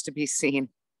remains to be seen.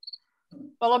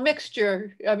 Well, a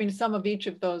mixture. I mean, some of each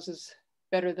of those is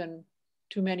better than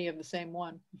too many of the same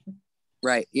one.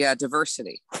 Right. Yeah.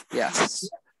 Diversity. Yes.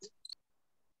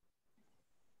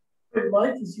 I'd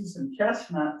like to see some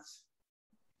chestnuts.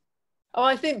 Oh,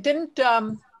 I think, didn't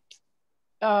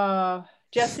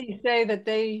Jesse say that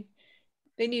they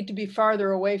need to be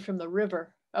farther away from the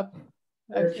river? Up.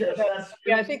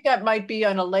 I think that might be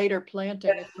on a later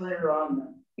planting. That's later on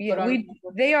then. Yeah,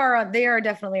 they are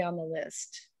definitely on the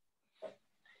list.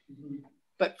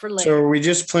 But for later. So are we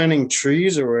just planting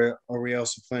trees, or are we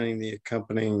also planting the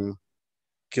accompanying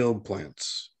guild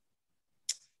plants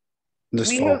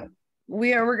this fall?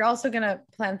 We're also going to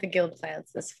plant the guild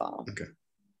plants this fall. Okay.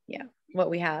 Yeah, what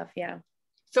we have, yeah.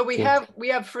 So we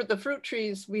have for the fruit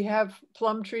trees, we have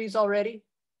plum trees already.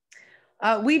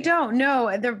 We don't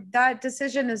know. That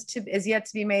decision is yet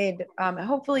to be made.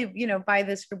 Hopefully, you know, by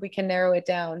this group we can narrow it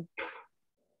down.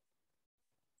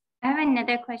 I have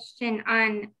another question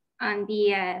on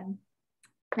the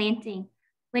planting.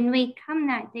 When we come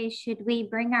that day, should we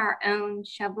bring our own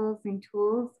shovels and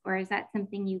tools, or is that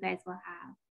something you guys will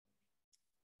have?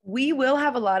 We will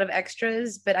have a lot of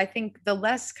extras, but I think the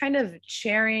less kind of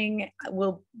sharing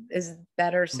is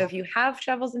better. So if you have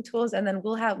shovels and tools, and then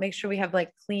we'll make sure we have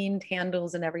like cleaned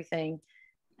handles and everything,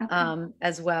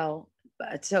 as well.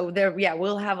 But so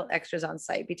we'll have extras on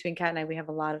site. Between Kat and I, we have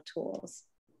a lot of tools.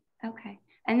 Okay.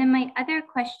 And then my other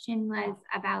question was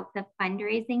about the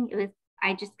fundraising.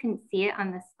 I just couldn't see it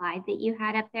on the slide that you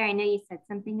had up there. I know you said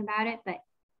something about it, but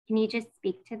can you just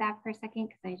speak to that for a second?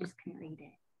 Because I just couldn't read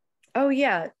it. Oh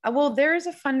yeah. Well, there is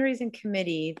a fundraising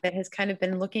committee that has kind of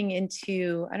been looking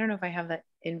into, I don't know if I have that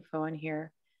info on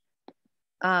here.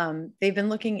 They've been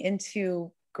looking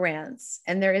into grants,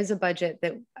 and there is a budget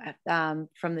that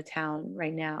from the town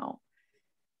right now.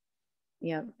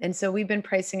 Yeah. And so we've been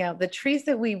pricing out the trees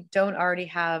that we don't already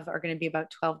have are going to be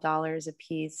about $12 a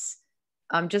piece,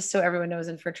 just so everyone knows,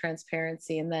 and for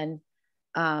transparency. And then,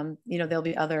 you know, there'll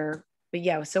be other, but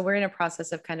yeah, so we're in a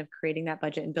process of kind of creating that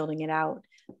budget and building it out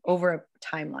over a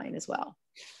timeline as well.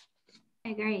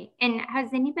 Okay, great. And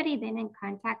has anybody been in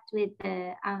contact with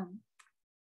the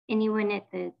anyone at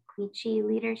the Clichy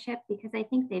leadership? Because I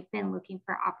think they've been looking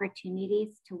for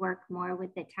opportunities to work more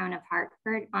with the town of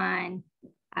Hartford on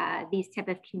these type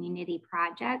of community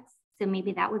projects. So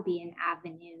maybe that would be an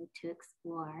avenue to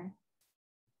explore.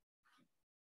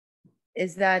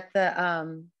 Is that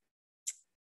the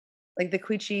like the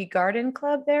Queechee Garden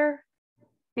Club there?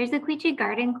 There's a Queechee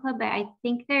Garden Club, but I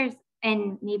think there's,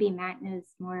 and maybe Matt knows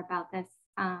more about this,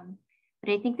 but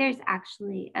I think there's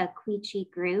actually a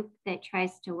Queechee group that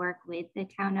tries to work with the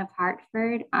town of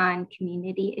Hartford on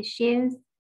community issues.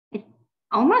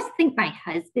 I almost think my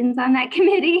husband's on that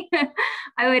committee.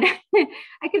 I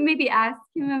could maybe ask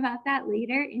him about that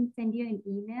later and send you an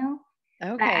email.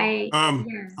 Okay.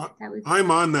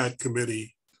 I'm on that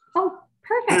committee. Oh,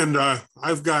 perfect. And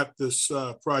I've got this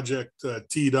project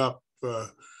teed up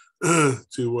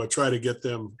to try to get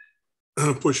them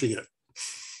pushing it.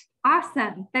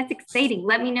 Awesome. That's exciting.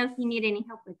 Let me know if you need any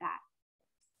help with that.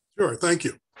 Sure. Thank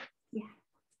you. Yeah.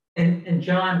 And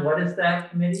John, what is that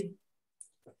committee?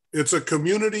 It's a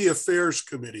community affairs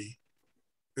committee.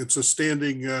 It's a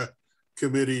standing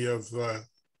committee of the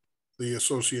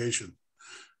association.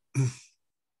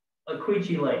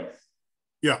 Queechee Lakes.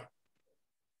 Yeah.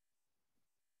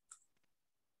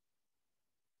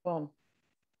 Cool.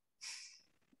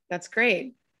 That's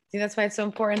great. See, that's why it's so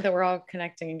important that we're all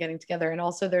connecting and getting together. And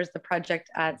also there's the project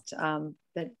at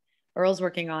that Earl's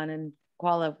working on in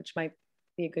Kuala, which might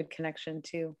be a good connection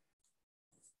too.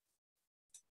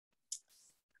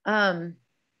 Okay.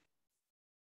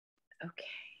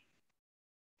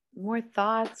 More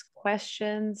thoughts,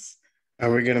 questions?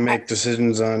 Are we going to make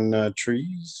decisions on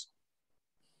trees?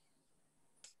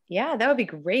 Yeah, that would be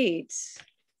great.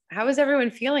 How is everyone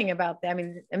feeling about that? I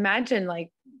mean, imagine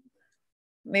like,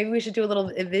 maybe we should do a little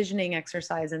envisioning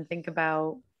exercise and think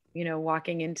about, you know,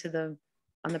 walking into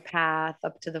on the path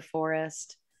up to the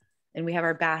forest, and we have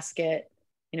our basket.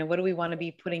 You know, what do we want to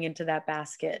be putting into that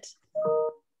basket?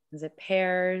 Is it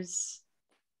pears,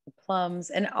 plums,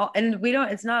 and we don't,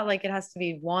 it's not like it has to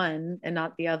be one and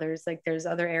not the others. Like there's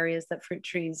other areas that fruit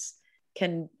trees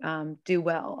can do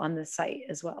well on this site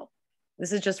as well.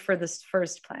 This is just for this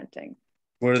first planting.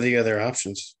 What are the other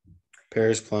options?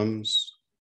 Pears, plums?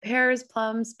 Pears,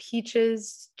 plums,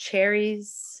 peaches,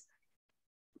 cherries.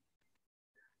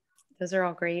 Those are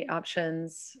all great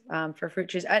options for fruit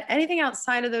trees. Anything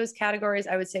outside of those categories,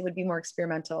 I would say would be more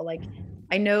experimental. Like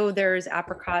I know there's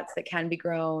apricots that can be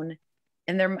grown,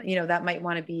 and there, you know, that might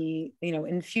want to be, you know,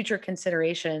 in future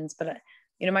considerations. But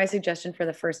you know, my suggestion for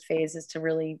the first phase is to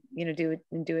really, you know,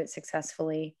 do it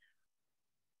successfully.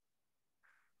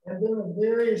 And there are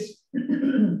various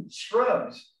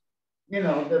shrubs, you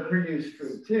know, that produce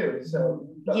fruit too. So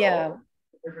yeah,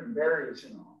 different berries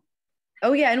and all.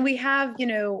 Oh yeah, and we have, you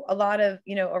know, a lot of,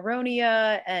 you know,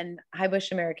 aronia and high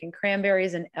bush American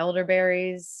cranberries and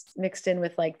elderberries mixed in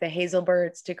with like the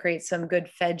hazelburts to create some good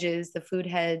fedges, the food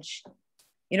hedge.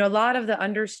 You know, a lot of the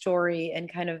understory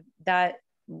and kind of that,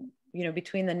 you know,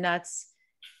 between the nuts,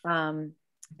 the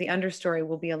understory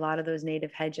will be a lot of those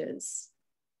native hedges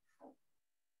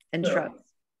and shrubs.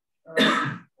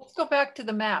 Let's go back to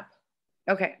the map.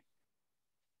 Okay.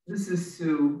 This is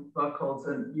Sue Buckholz,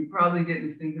 and you probably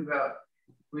didn't think about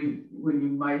when you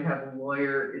might have a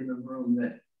lawyer in the room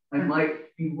that I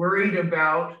might be worried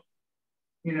about,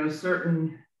 you know,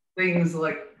 certain things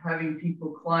like having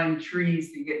people climb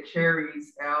trees to get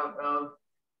cherries out of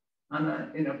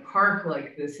in a park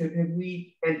like this. And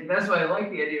that's why I like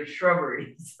the idea of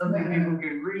shrubbery, something people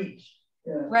can reach.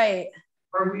 Yeah. Right.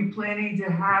 Are we planning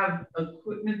to have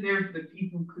equipment there that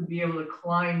people could be able to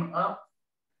climb up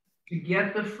to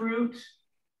get the fruit?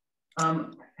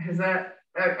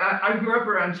 I grew up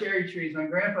around cherry trees. My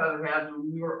grandfather had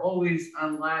them. We were always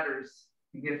on ladders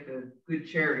to get the good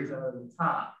cherries out of the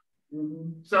top.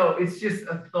 So it's just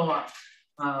a thought.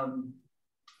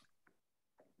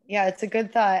 Yeah, it's a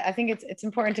good thought. I think it's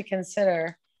important to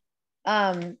consider.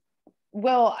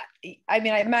 Well, I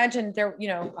mean, I imagine there, you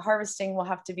know, harvesting will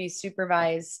have to be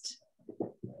supervised,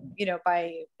 you know,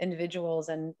 by individuals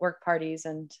and work parties,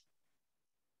 and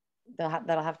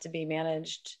that'll have to be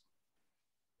managed.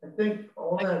 I think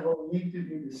all that will need to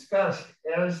be discussed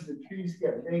as the trees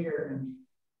get bigger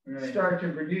and start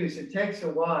to produce. It takes a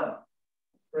while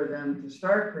for them to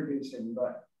start producing,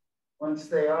 but once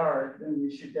they are, then we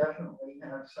should definitely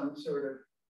have some sort of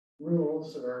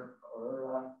rules or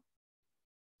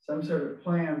some sort of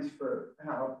plans for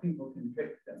how people can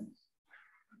pick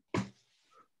things.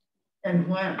 And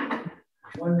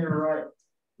when they're right.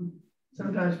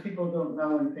 Sometimes people don't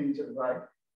know when things are right.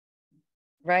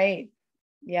 Right.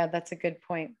 Yeah, that's a good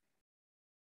point.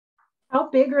 How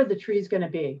big are the trees going to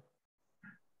be?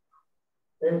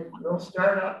 They'll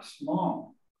start up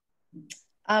small.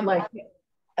 Like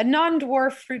a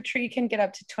non-dwarf fruit tree can get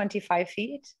up to 25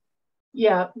 feet.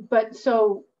 Yeah, but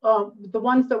so The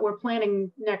ones that we're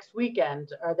planting next weekend,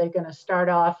 are they going to start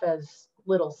off as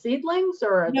little seedlings,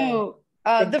 or are no,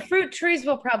 the fruit trees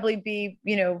will probably be,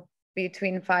 you know,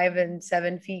 between 5 and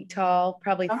 7 feet tall,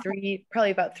 probably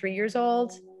about 3 years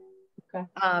old. Okay.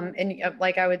 And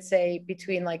like I would say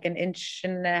between like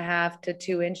 1.5 to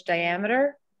 2 inch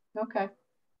diameter. Okay.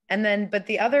 And then, but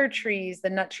the other trees, the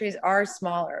nut trees are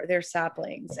smaller, they're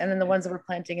saplings. And then the ones that we're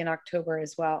planting in October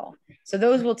as well. So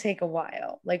those will take a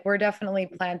while. Like we're definitely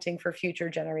planting for future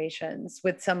generations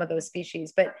with some of those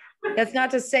species, but that's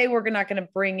not to say we're not going to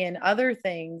bring in other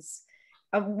things.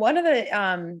 One of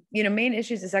the, you know, main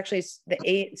issues is actually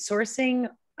the sourcing,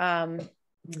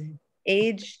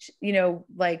 aged, you know,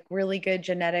 like really good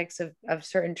genetics of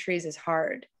certain trees is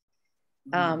hard.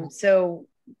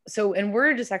 So, and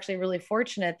we're just actually really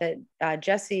fortunate that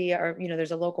Jesse, or, you know,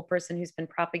 there's a local person who's been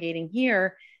propagating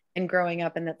here and growing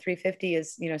up, and that 350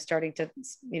 is, you know, starting to,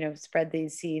 you know, spread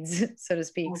these seeds, so to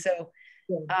speak. So,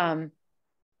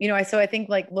 you know, so I think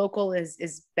like local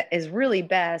is really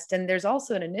best. And there's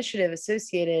also an initiative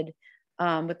associated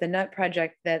with the Nut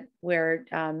Project where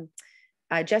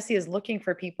Jesse is looking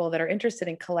for people that are interested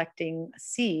in collecting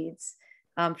seeds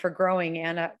for growing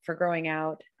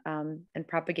out and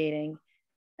propagating.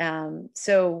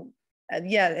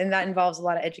 Yeah, and that involves a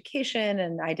lot of education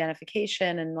and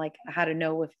identification and like how to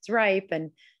know if it's ripe. And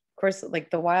of course, like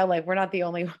the wildlife, we're not the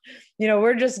only, you know,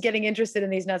 we're just getting interested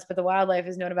in these nuts, but the wildlife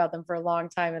has known about them for a long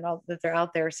time and all that they're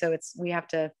out there. So we have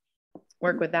to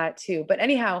work with that too. But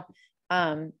anyhow,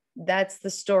 that's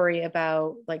the story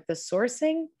about like the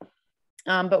sourcing.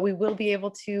 But we will be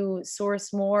able to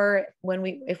source more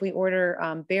if we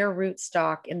order bare root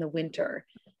stock in the winter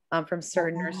from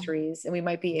certain nurseries, and we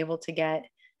might be able to get,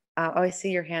 oh, I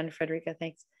see your hand, Frederica,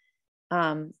 thanks.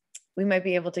 We might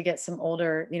be able to get some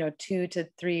older, you know, 2 to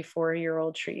 3,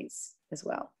 4-year-old trees as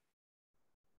well.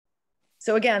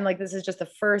 So again, like this is just the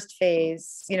first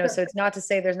phase, you know, so it's not to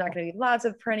say there's not going to be lots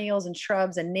of perennials and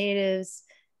shrubs and natives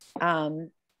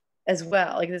as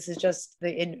well. Like this is just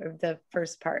the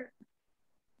first part.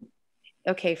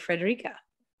 Okay, Frederica.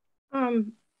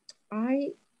 I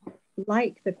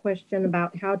like the question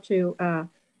about how to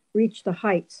reach the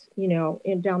heights, you know,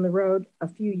 down the road a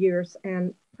few years,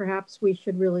 and perhaps we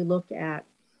should really look at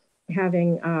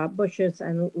having bushes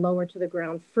and lower to the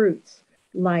ground fruits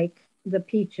like the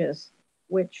peaches,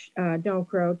 which don't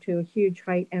grow to a huge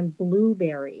height, and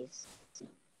blueberries.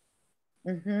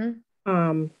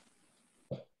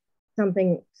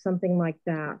 Something like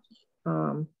that.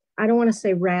 I don't want to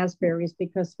say raspberries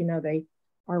because, you know, they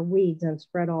are weeds and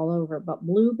spread all over, but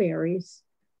blueberries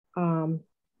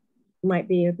might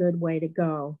be a good way to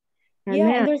go. And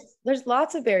yeah, and there's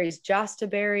lots of berries, Josta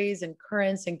berries and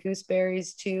currants and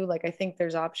gooseberries too. Like I think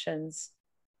there's options.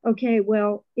 Okay,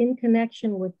 well, in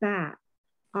connection with that,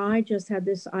 I just had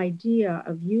this idea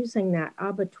of using that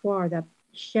abattoir, that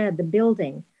shed, the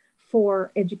building,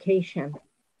 for education,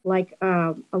 like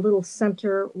a little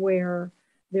center where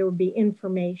there would be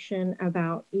information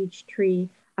about each tree,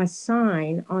 a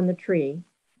sign on the tree,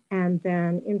 and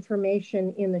then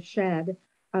information in the shed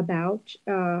about,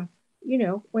 you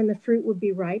know, when the fruit would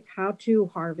be ripe, how to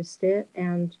harvest it,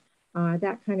 and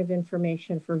that kind of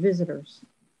information for visitors.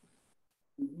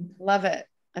 Love it.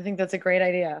 I think that's a great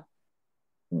idea.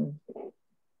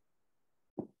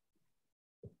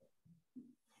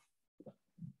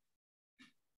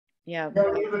 Yeah.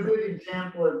 No, we have a good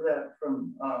example of that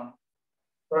from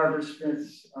Barbara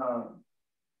Smith's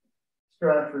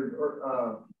Stratford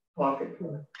or Pocket.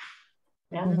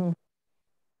 Yeah.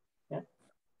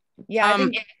 Yeah, I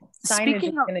think signage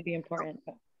is going to be important.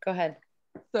 Go ahead.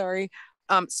 Sorry.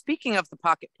 Speaking of the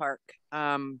Pocket Park,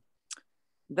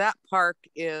 that park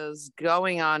is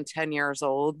going on 10 years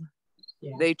old.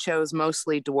 Yeah. They chose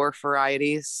mostly dwarf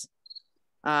varieties.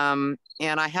 And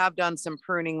I have done some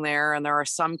pruning there, and there are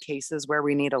some cases where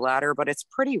we need a ladder, but it's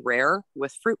pretty rare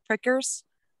with fruit pickers.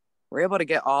 We're able to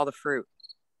get all the fruit.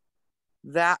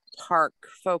 That park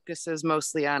focuses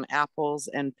mostly on apples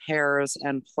and pears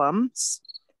and plums,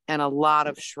 and a lot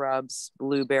of shrubs,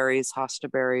 blueberries,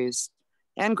 hostaberries,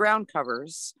 and ground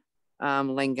covers,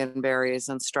 lingonberries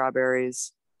and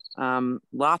strawberries.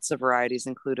 Lots of varieties,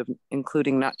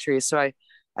 including nut trees. So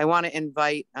I want to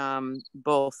invite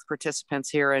both participants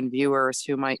here and viewers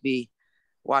who might be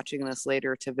watching this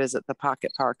later to visit the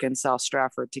Pocket Park in South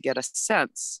Stratford to get a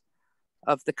sense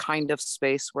of the kind of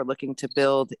space we're looking to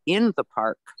build in the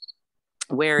park.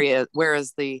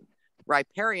 Whereas the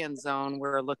riparian zone,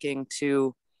 we're looking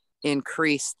to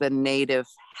increase the native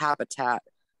habitat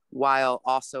while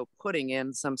also putting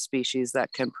in some species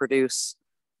that can produce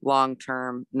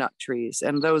long-term nut trees.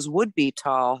 And those would be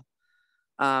tall.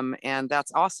 And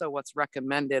that's also what's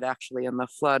recommended actually in the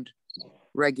flood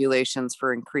regulations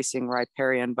for increasing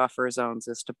riparian buffer zones,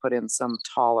 is to put in some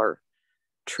taller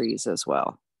trees as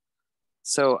well.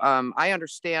 So I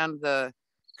understand the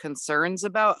concerns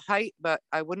about height, but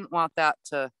I wouldn't want that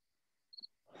to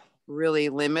really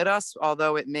limit us,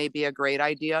 although it may be a great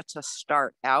idea to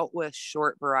start out with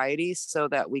short varieties so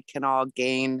that we can all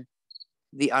gain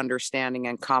the understanding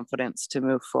and confidence to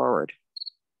move forward.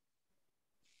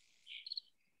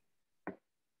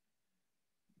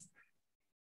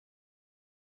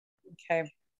 Okay,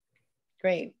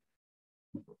 great.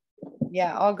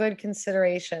 Yeah, all good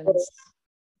considerations.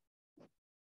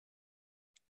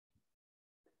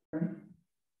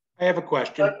 I have a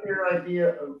question. Like your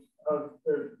idea of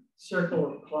the circle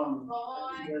of plums.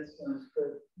 That sounds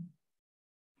good.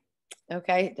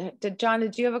 Okay, John,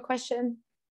 did you have a question?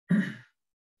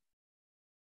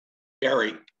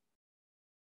 Barry,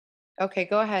 Okay,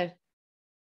 go ahead.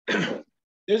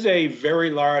 there's a very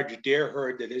large deer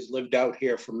herd that has lived out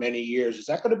here for many years. Is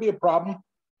that going to be a problem?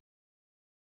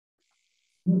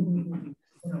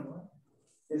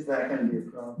 Is that going to be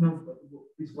a problem? No,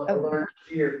 it's what a large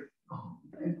deer.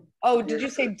 Oh, did you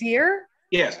say deer?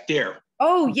 Yes, deer.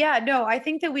 Oh yeah, no, I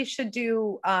think that we should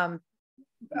do a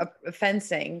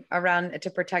fencing around to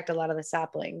protect a lot of the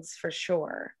saplings for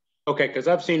sure. Okay, because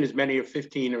I've seen as many as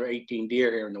 15 or 18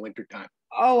 deer here in the wintertime.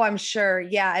 Oh, I'm sure.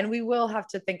 Yeah. And we will have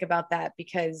to think about that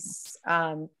because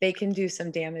they can do some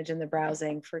damage in the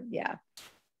browsing for, yeah.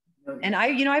 And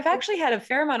I've actually had a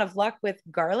fair amount of luck with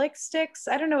garlic sticks.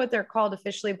 I don't know what they're called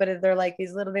officially, but they're like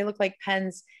these little, they look like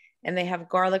pens and they have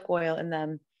garlic oil in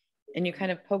them. And you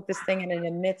kind of poke this thing and it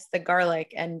emits the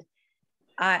garlic. And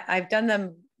I've done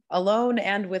them alone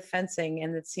and with fencing,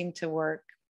 and it seemed to work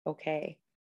okay.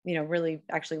 Really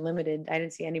actually limited. I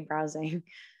didn't see any browsing.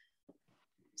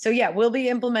 So yeah, we'll be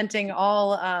implementing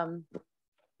all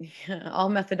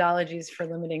methodologies for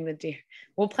limiting the deer.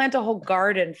 We'll plant a whole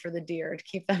garden for the deer to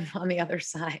keep them on the other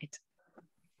side.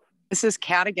 This is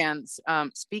Kat again.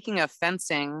 Speaking of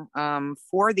fencing,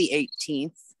 for the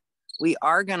 18th, we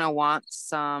are going to want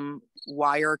some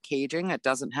wire caging. It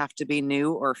doesn't have to be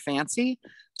new or fancy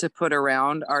to put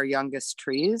around our youngest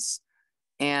trees.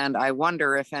 And I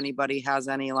wonder if anybody has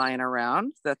any lying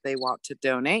around that they want to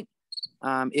donate.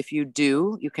 If you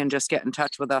do, you can just get in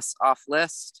touch with us off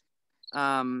list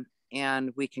and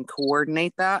we can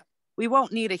coordinate that. We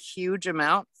won't need a huge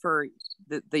amount for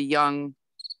the young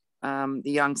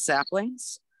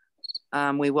saplings.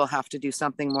 We will have to do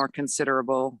something more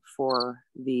considerable for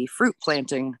the fruit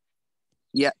planting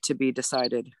yet to be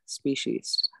decided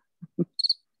species.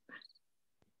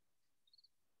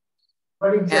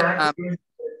 What exactly is it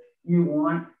you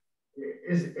want?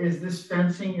 Is this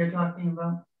fencing you're talking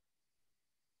about?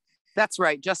 That's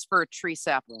right, just for a tree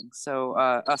sapling. So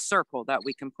a circle that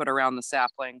we can put around the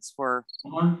saplings for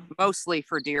mostly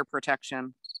for deer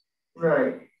protection.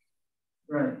 Right.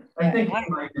 I think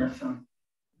you might have some.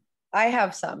 I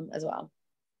have some as well.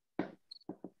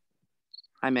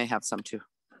 I may have some too.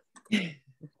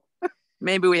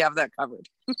 Maybe we have that covered.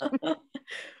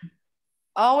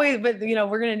 Always, but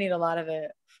we're gonna need a lot of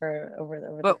it for over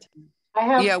the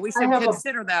time. We should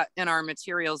consider that in our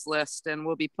materials list, and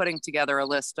we'll be putting together a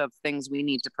list of things we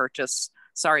need to purchase.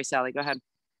 Sorry, Sally, go ahead.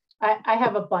 I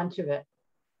have a bunch of it.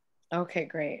 Okay,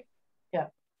 great. Yeah.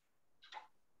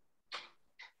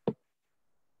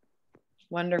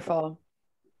 Wonderful.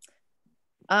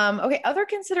 Okay, other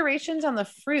considerations on the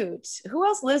fruit. Who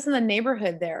else lives in the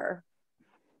neighborhood there?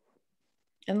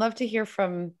 I'd love to hear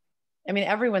from,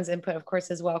 everyone's input, of course,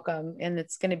 is welcome, and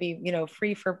it's going to be,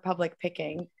 free for public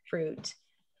picking fruit.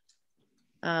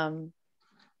 So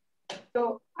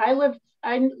I live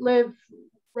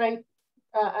right,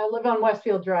 I live on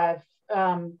Westfield Drive,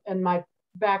 and my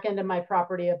back end of my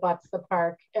property abuts the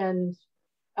park. And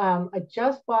I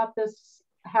just bought this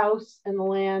house and the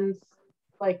land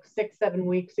like 6-7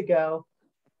 weeks ago.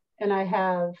 And I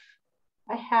have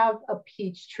a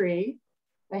peach tree,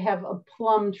 I have a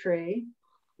plum tree,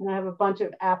 and I have a bunch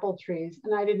of apple trees.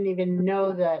 And I didn't even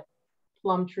know that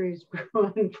plum trees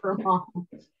grew in Vermont.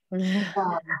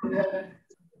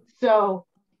 So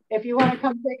if you want to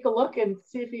come take a look and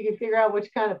see if you can figure out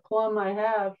which kind of plum I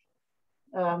have,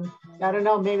 I don't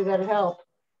know, maybe that'd help.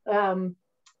 I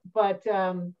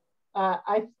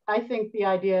think the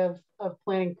idea of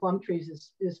planting plum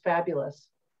trees is fabulous.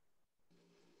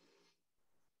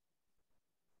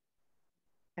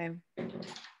 Okay.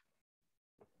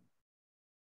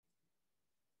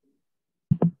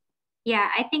 Yeah,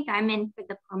 I think I'm in for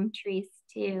the plum trees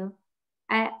too.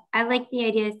 I like the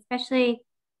idea, especially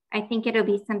I think it'll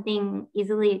be something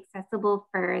easily accessible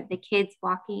for the kids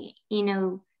walking,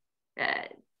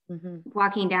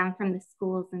 walking down from the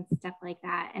schools and stuff like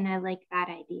that. And I like that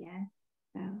idea.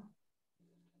 So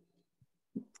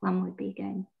plum would be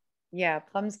good. Yeah,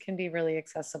 plums can be really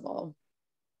accessible.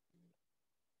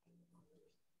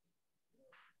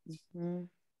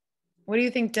 What do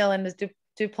you think, Dylan?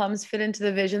 Do plums fit into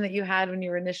the vision that you had when you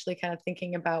were initially kind of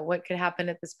thinking about what could happen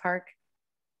at this park?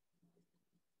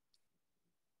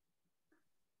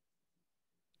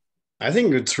 I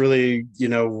think it's really,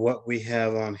 what we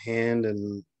have on hand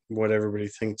and what everybody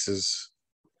thinks is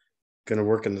going to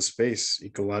work in the space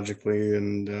ecologically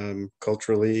and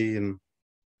culturally. And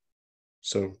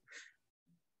so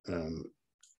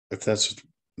if that's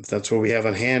what we have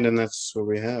on hand and that's what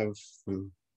we have,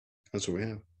 that's what we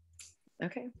have.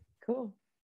 Okay, cool.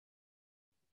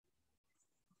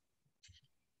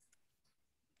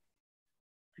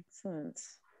 Excellent.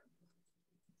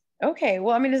 Okay,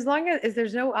 well, I mean, as long as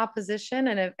there's no opposition,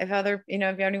 and if other,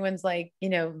 if anyone's like,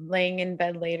 laying in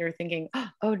bed later thinking,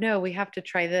 oh no, we have to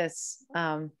try this,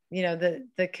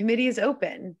 the committee is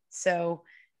open. So,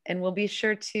 and we'll be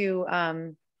sure to,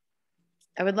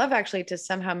 I would love actually to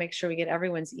somehow make sure we get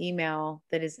everyone's email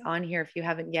that is on here if you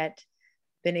haven't yet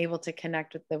been able to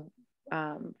connect with the,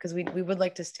 because we would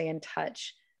like to stay in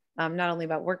touch, not only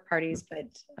about work parties, but,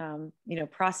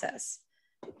 process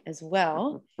as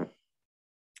well.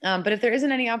 But if there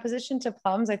isn't any opposition to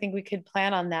plums, I think we could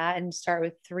plan on that and start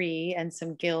with 3 and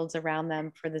some guilds around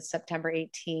them for the September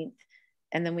 18th.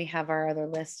 And then we have our other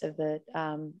list of the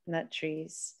nut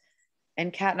trees.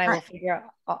 And Kat and I will figure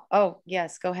out, oh,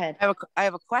 yes, go ahead. I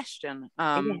have a question.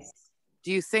 Yes.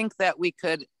 Do you think that we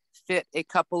could fit a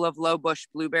couple of low bush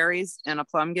blueberries in a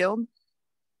plum guild?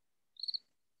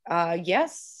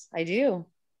 Yes, I do.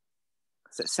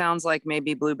 So it sounds like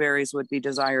maybe blueberries would be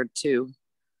desired too.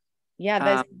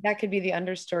 Yeah, that could be the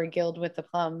understory guild with the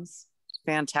plums.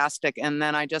 Fantastic. And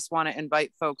then I just want to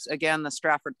invite folks again, the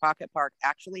Stratford Pocket Park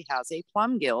actually has a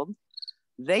plum guild.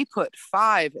 They put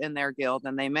 5 in their guild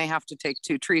and they may have to take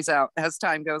 2 trees out as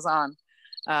time goes on.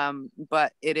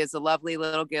 But it is a lovely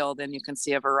little guild and you can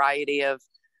see a variety of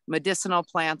medicinal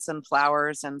plants and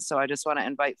flowers. And so I just want to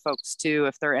invite folks too,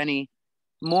 if there are any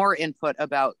more input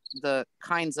about the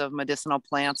kinds of medicinal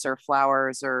plants or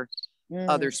flowers or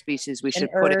other species we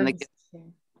should put in the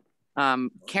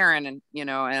Karen and and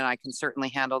I can certainly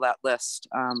handle that list,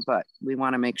 but we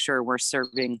want to make sure we're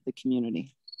serving the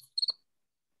community.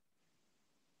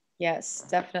 Yes,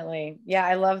 definitely. Yeah,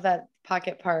 I love that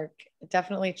pocket park.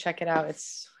 Definitely check it out.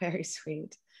 It's very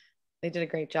sweet. They did a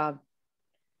great job.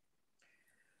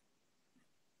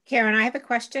 Karen, I have a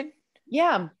question.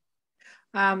 Yeah.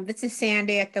 This is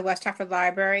Sandy at the West Hartford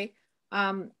Library.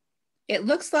 It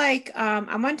looks like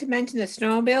I want to mention the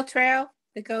snowmobile trail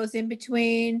that goes in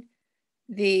between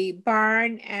the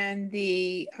barn and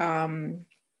the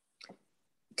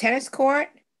tennis court.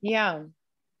 Yeah.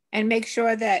 And make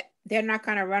sure that they're not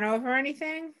going to run over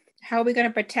anything. How are we going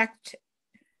to protect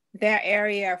that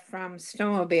area from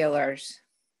snowmobilers?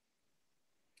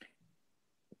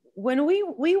 When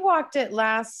we walked it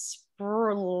last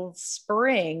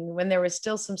spring, when there was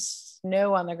still some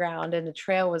snow on the ground and the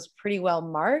trail was pretty well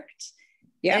marked.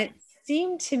 Yeah, it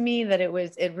seemed to me that it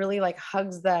really like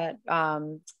hugs that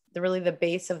the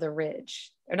base of the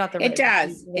ridge, or not the ridge. It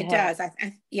does.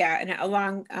 Yeah, and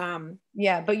along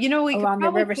yeah, but we along the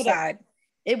riverside.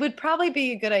 It would probably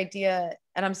be a good idea,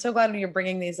 and I'm so glad you're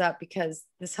bringing these up because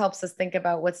this helps us think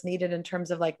about what's needed in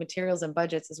terms of like materials and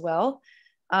budgets as well.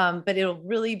 But it'll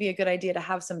really be a good idea to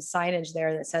have some signage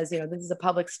there that says, this is a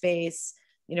public space,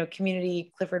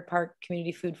 community Clifford Park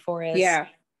Community Food Forest. Yeah.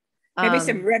 Maybe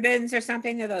some ribbons or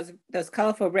something, those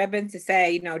colorful ribbons to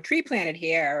say, tree planted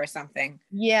here or something.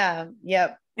 Yeah.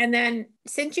 Yep. And then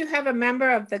since you have a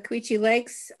member of the Quechee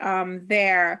Lakes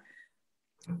there,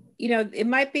 it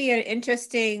might be an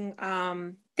interesting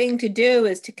thing to do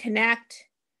is to connect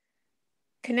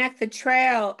the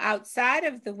trail outside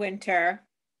of the winter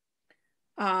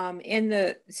in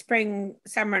the spring,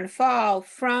 summer, and fall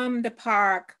from the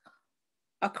park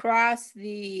across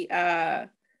the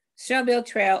snowmobile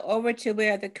trail over to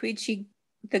where the Quechee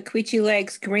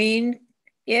Lakes Green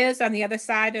is on the other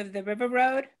side of the river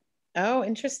road. Oh,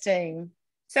 interesting.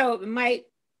 So it might,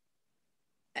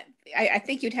 I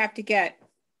think you'd have to get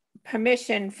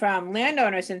permission from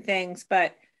landowners and things, but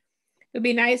it would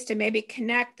be nice to maybe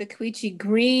connect the Quechee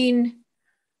Green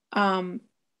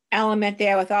element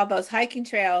there with all those hiking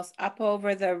trails up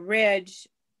over the ridge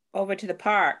over to the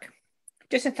park.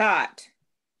 Just a thought.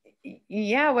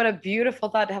 Yeah, what a beautiful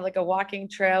thought to have like a walking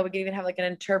trail. We could even have like an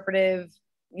interpretive,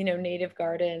 native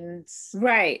gardens.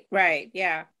 Right,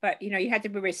 yeah. But you have to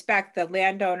respect the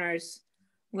landowners'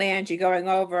 land you're going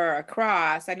over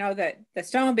across. I know that the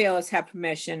snowmobilers have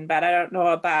permission, but I don't know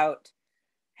about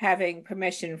having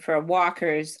permission for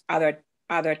walkers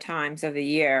other times of the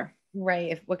year.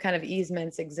 Right. What kind of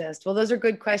easements exist? Well, those are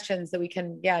good questions that we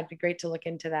can, yeah, it'd be great to look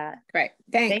into that. Great.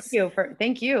 Thanks.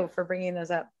 Thank you for bringing those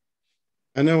up.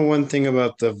 I know one thing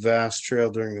about the vast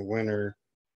trail during the winter.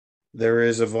 There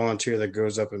is a volunteer that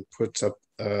goes up and puts up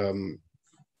a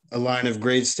line of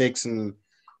grade stakes and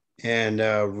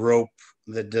rope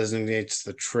that designates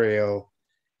the trail.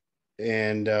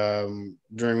 And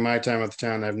during my time at the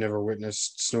town, I've never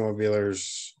witnessed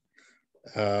snowmobilers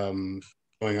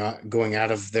going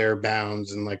out of their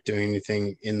bounds and like doing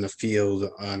anything in the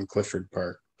field on Clifford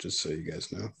Park, just so you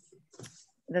guys know.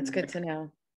 That's good to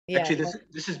know. Yeah. Actually,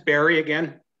 this is Barry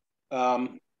again.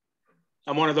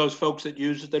 I'm one of those folks that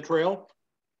uses the trail,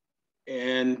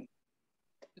 and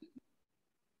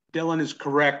Dylan is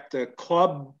correct. The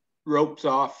club ropes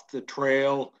off the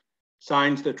trail,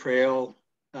 signs the trail,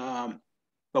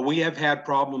 but we have had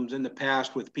problems in the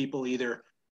past with people either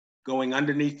going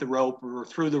underneath the rope or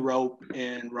through the rope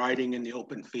and riding in the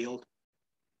open field.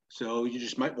 So you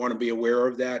just might want to be aware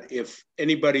of that. If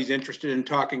anybody's interested in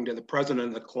talking to the president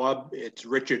of the club, it's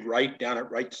Richard Wright down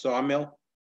at Wright Sawmill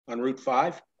on Route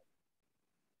 5.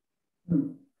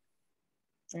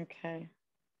 Okay.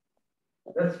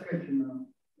 That's good to know.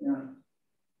 Yeah.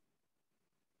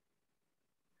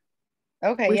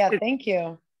 Okay. Yeah. Thank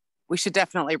you. We should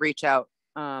definitely reach out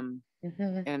Mhm.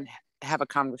 and have a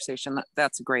conversation.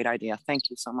 That's a great idea. Thank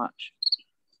you so much.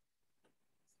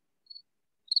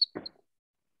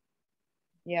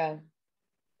 Yeah.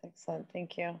 Excellent.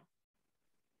 Thank you.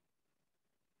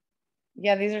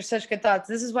 Yeah, these are such good thoughts.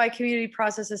 This is why community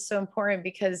process is so important,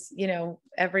 because, you know,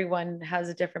 everyone has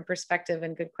a different perspective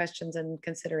and good questions and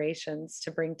considerations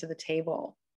to bring to the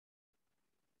table.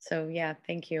 So yeah,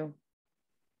 thank you.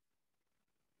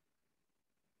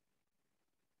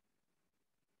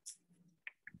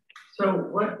 So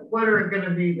what are going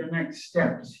to be the next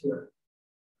steps here?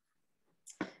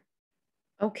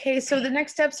 Okay, so the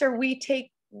next steps are we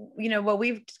take, you know, what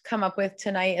we've come up with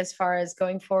tonight as far as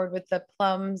going forward with the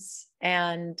plums,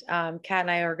 and Kat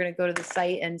and I are going to go to the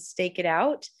site and stake it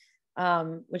out,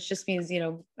 which just means, you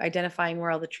know, identifying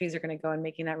where all the trees are going to go and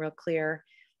making that real clear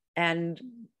and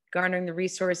garnering the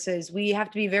resources. We have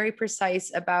to be very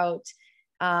precise about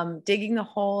digging the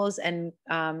holes and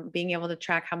being able to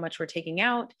track how much we're taking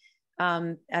out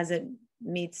as it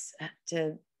meets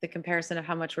to the comparison of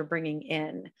how much we're bringing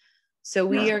in. So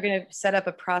we are going to set up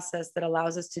a process that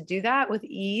allows us to do that with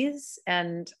ease,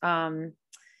 and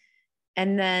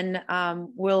then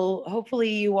we'll hopefully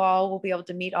you all will be able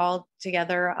to meet all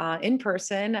together in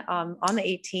person on the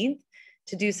 18th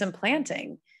to do some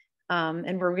planting,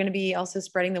 and we're going to be also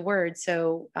spreading the word.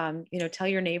 So you know, tell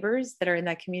your neighbors that are in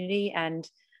that community, and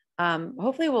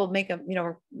hopefully we'll make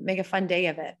a fun day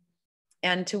of it,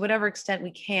 and to whatever extent we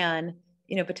can,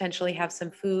 you know, potentially have some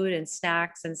food and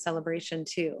snacks and celebration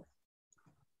too.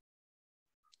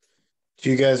 Do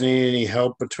you guys need any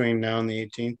help between now and the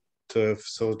 18th to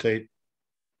facilitate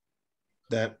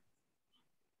that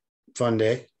fun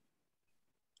day?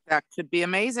 That could be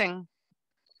amazing.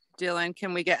 Dylan,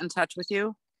 can we get in touch with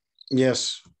you?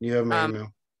 Yes, you have my email.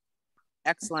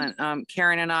 Excellent.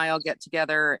 Karen and I will get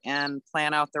together and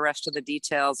plan out the rest of the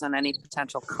details and any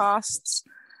potential costs.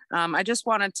 I just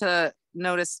wanted to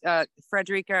notice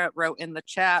Frederica wrote in the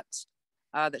chat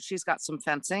that she's got some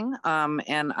fencing,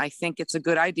 and I think it's a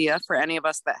good idea for any of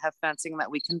us that have fencing that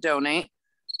we can donate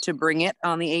to bring it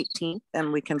on the 18th,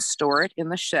 and we can store it in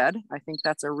the shed. I think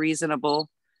that's a reasonable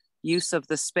use of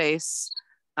the space.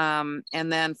 And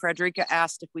then Frederica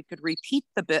asked if we could repeat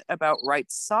the bit about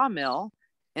Wright's Sawmill.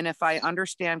 And if I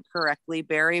understand correctly,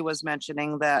 Barry was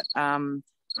mentioning that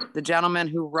the gentleman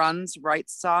who runs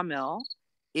Wright's Sawmill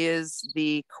is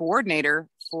the coordinator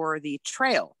for the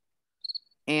trail.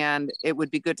 And it would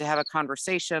be good to have a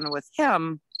conversation with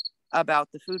him about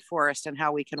the food forest and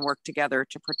how we can work together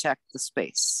to protect the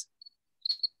space.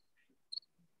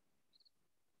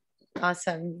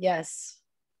 Awesome. Yes.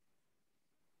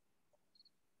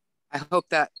 I hope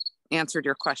that answered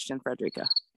your question, Frederica.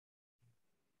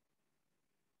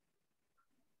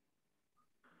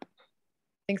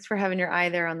 Thanks for having your eye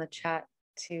there on the chat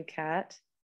too, Kat.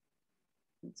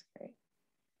 That's great.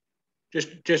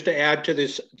 Just to add to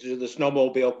this, to the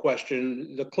snowmobile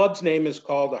question, the club's name is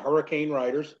called the Hurricane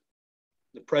Riders.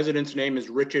 The president's name is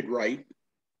Richard Wright,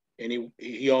 and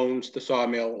he owns the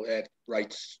sawmill at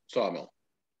Wright's Sawmill.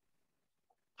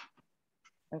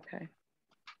 Okay.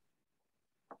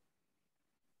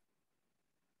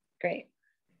 Great.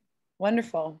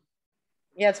 Wonderful.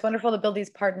 Yeah, it's wonderful to build these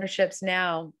partnerships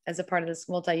now as a part of this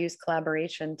multi-use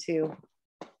collaboration too.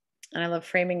 And I love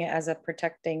framing it as a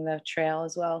protecting the trail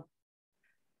as well.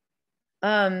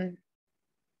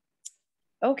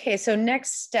 Okay, so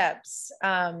next steps.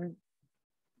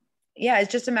 Yeah,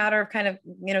 it's just a matter of kind of,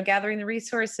 you know, gathering the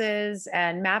resources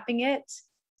and mapping it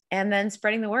and then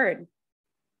spreading the word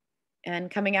and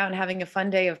coming out and having a fun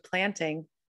day of planting.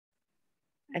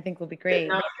 I think will be great.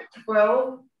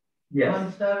 12 Yes.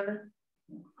 on Saturday.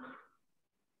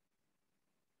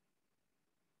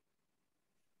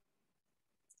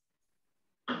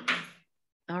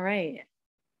 All right.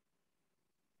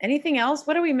 Anything else?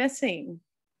 What are we missing?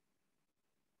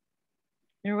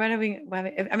 Or what are we,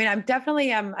 I mean, I'm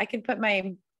definitely, I can put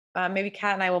my, maybe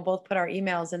Kat and I will both put our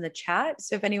emails in the chat.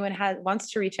 So if anyone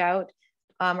wants to reach out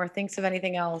or thinks of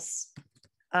anything else,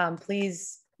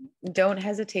 please don't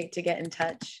hesitate to get in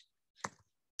touch.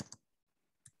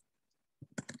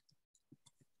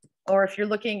 Or if you're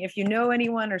looking, if you know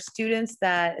anyone or students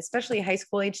that, especially high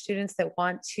school age students that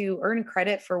want to earn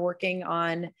credit for working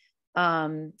on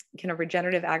kind of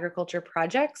regenerative agriculture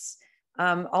projects,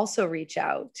 also reach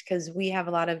out, because we have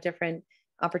a lot of different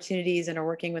opportunities and are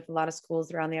working with a lot of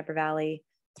schools around the Upper Valley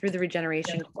through the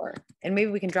Regeneration Corps. And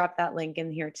maybe we can drop that link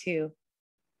in here too.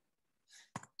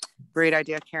 Great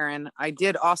idea, Karen. I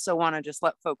did also want to just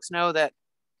let folks know that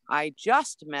I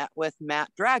just met with Matt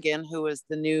Dragon, who is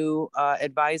the new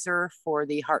advisor for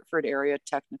the Hartford Area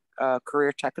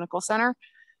Career Technical Center.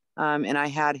 And I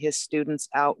had his students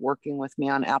out working with me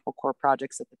on Apple Core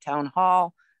projects at the town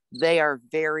hall. They are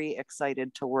very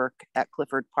excited to work at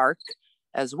Clifford Park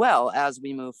as well. As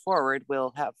we move forward,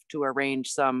 we'll have to arrange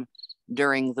some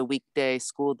during the weekday,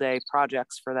 school day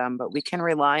projects for them, but we can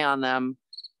rely on them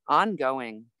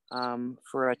ongoing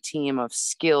for a team of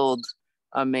skilled,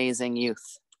 amazing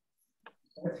youth.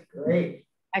 That's great.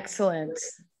 Excellent.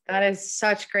 That is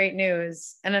such great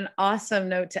news and an awesome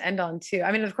note to end on too.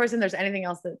 I mean, of course, if there's anything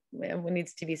else that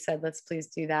needs to be said, let's please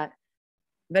do that.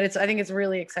 But I think it's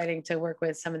really exciting to work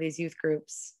with some of these youth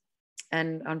groups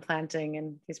and on planting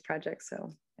and these projects.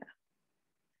 So yeah.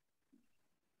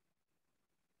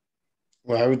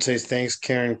 Well, I would say thanks,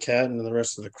 Karen, Kat, and the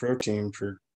rest of the Crow team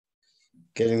for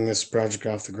getting this project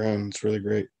off the ground. It's really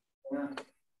great.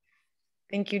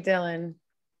 Thank you, Dylan.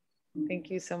 Thank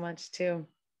you so much too.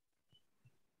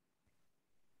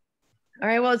 All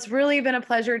right, well, it's really been a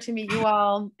pleasure to meet you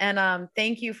all. And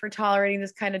thank you for tolerating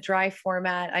this kind of dry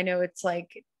format. I know it's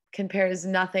like compares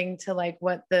nothing to like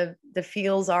what the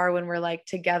feels are when we're like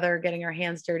together getting our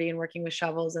hands dirty and working with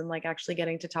shovels and like actually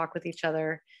getting to talk with each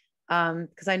other.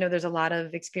 Because I know there's a lot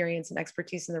of experience and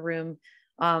expertise in the room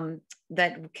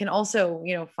that can also,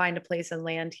 you know, find a place and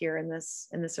land here in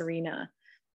this arena.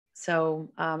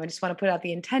 So I just want to put out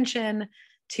the intention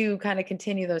to kind of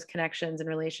continue those connections and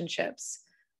relationships.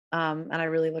 And I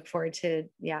really look forward to,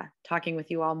 yeah, talking with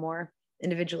you all more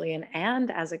individually and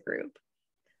as a group.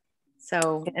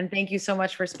 So, and thank you so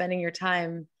much for spending your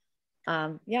time,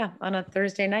 yeah, on a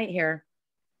Thursday night here.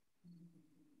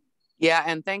 Yeah,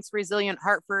 and thanks Resilient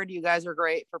Hartford. You guys are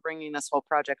great for bringing this whole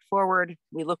project forward.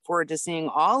 We look forward to seeing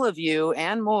all of you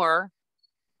and more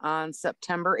on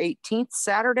September 18th,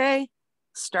 Saturday,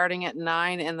 starting at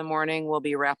 9 in the morning. We'll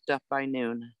be wrapped up by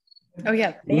noon. Oh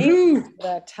yeah, thank you for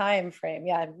the time frame.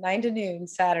 Yeah, 9 to noon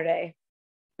Saturday.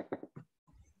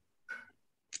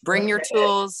 Bring your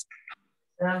tools,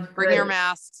 bring your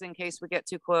masks in case we get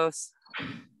too close.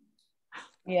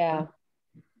 Yeah.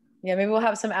 Yeah, maybe we'll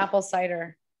have some apple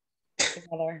cider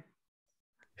together.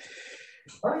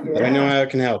 Oh, yeah. Let me know how I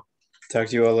can help. Talk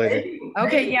to you all later.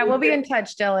 Okay, yeah, we'll be in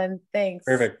touch, Dylan. Thanks.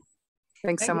 Perfect.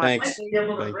 Thanks so much. Thanks. Be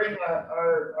able to Bye. bring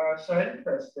our cider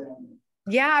press down.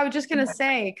 Yeah, I was just gonna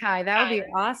say, Kai, that would be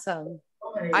awesome.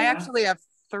 I actually have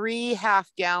 3 half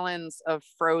gallons of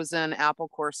frozen apple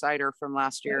core cider from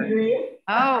last year.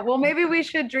 Oh, well, maybe we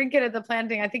should drink it at the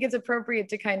planting. I think it's appropriate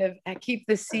to kind of keep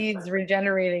the seeds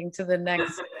regenerating to the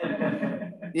next.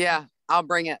 Yeah, I'll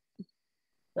bring it.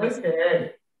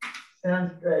 Okay,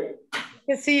 sounds great.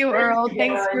 Good to see you, Earl.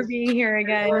 Thanks for being here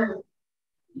again.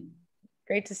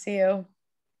 Great to see you.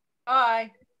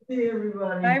 Bye. See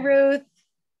everybody. Bye, Ruth.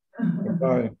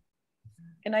 Bye.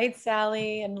 Good night,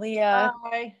 Sally and Leah.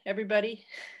 Bye, everybody.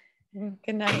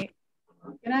 Good night.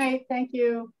 Good night. Thank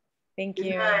you. Thank Good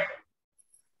you. night.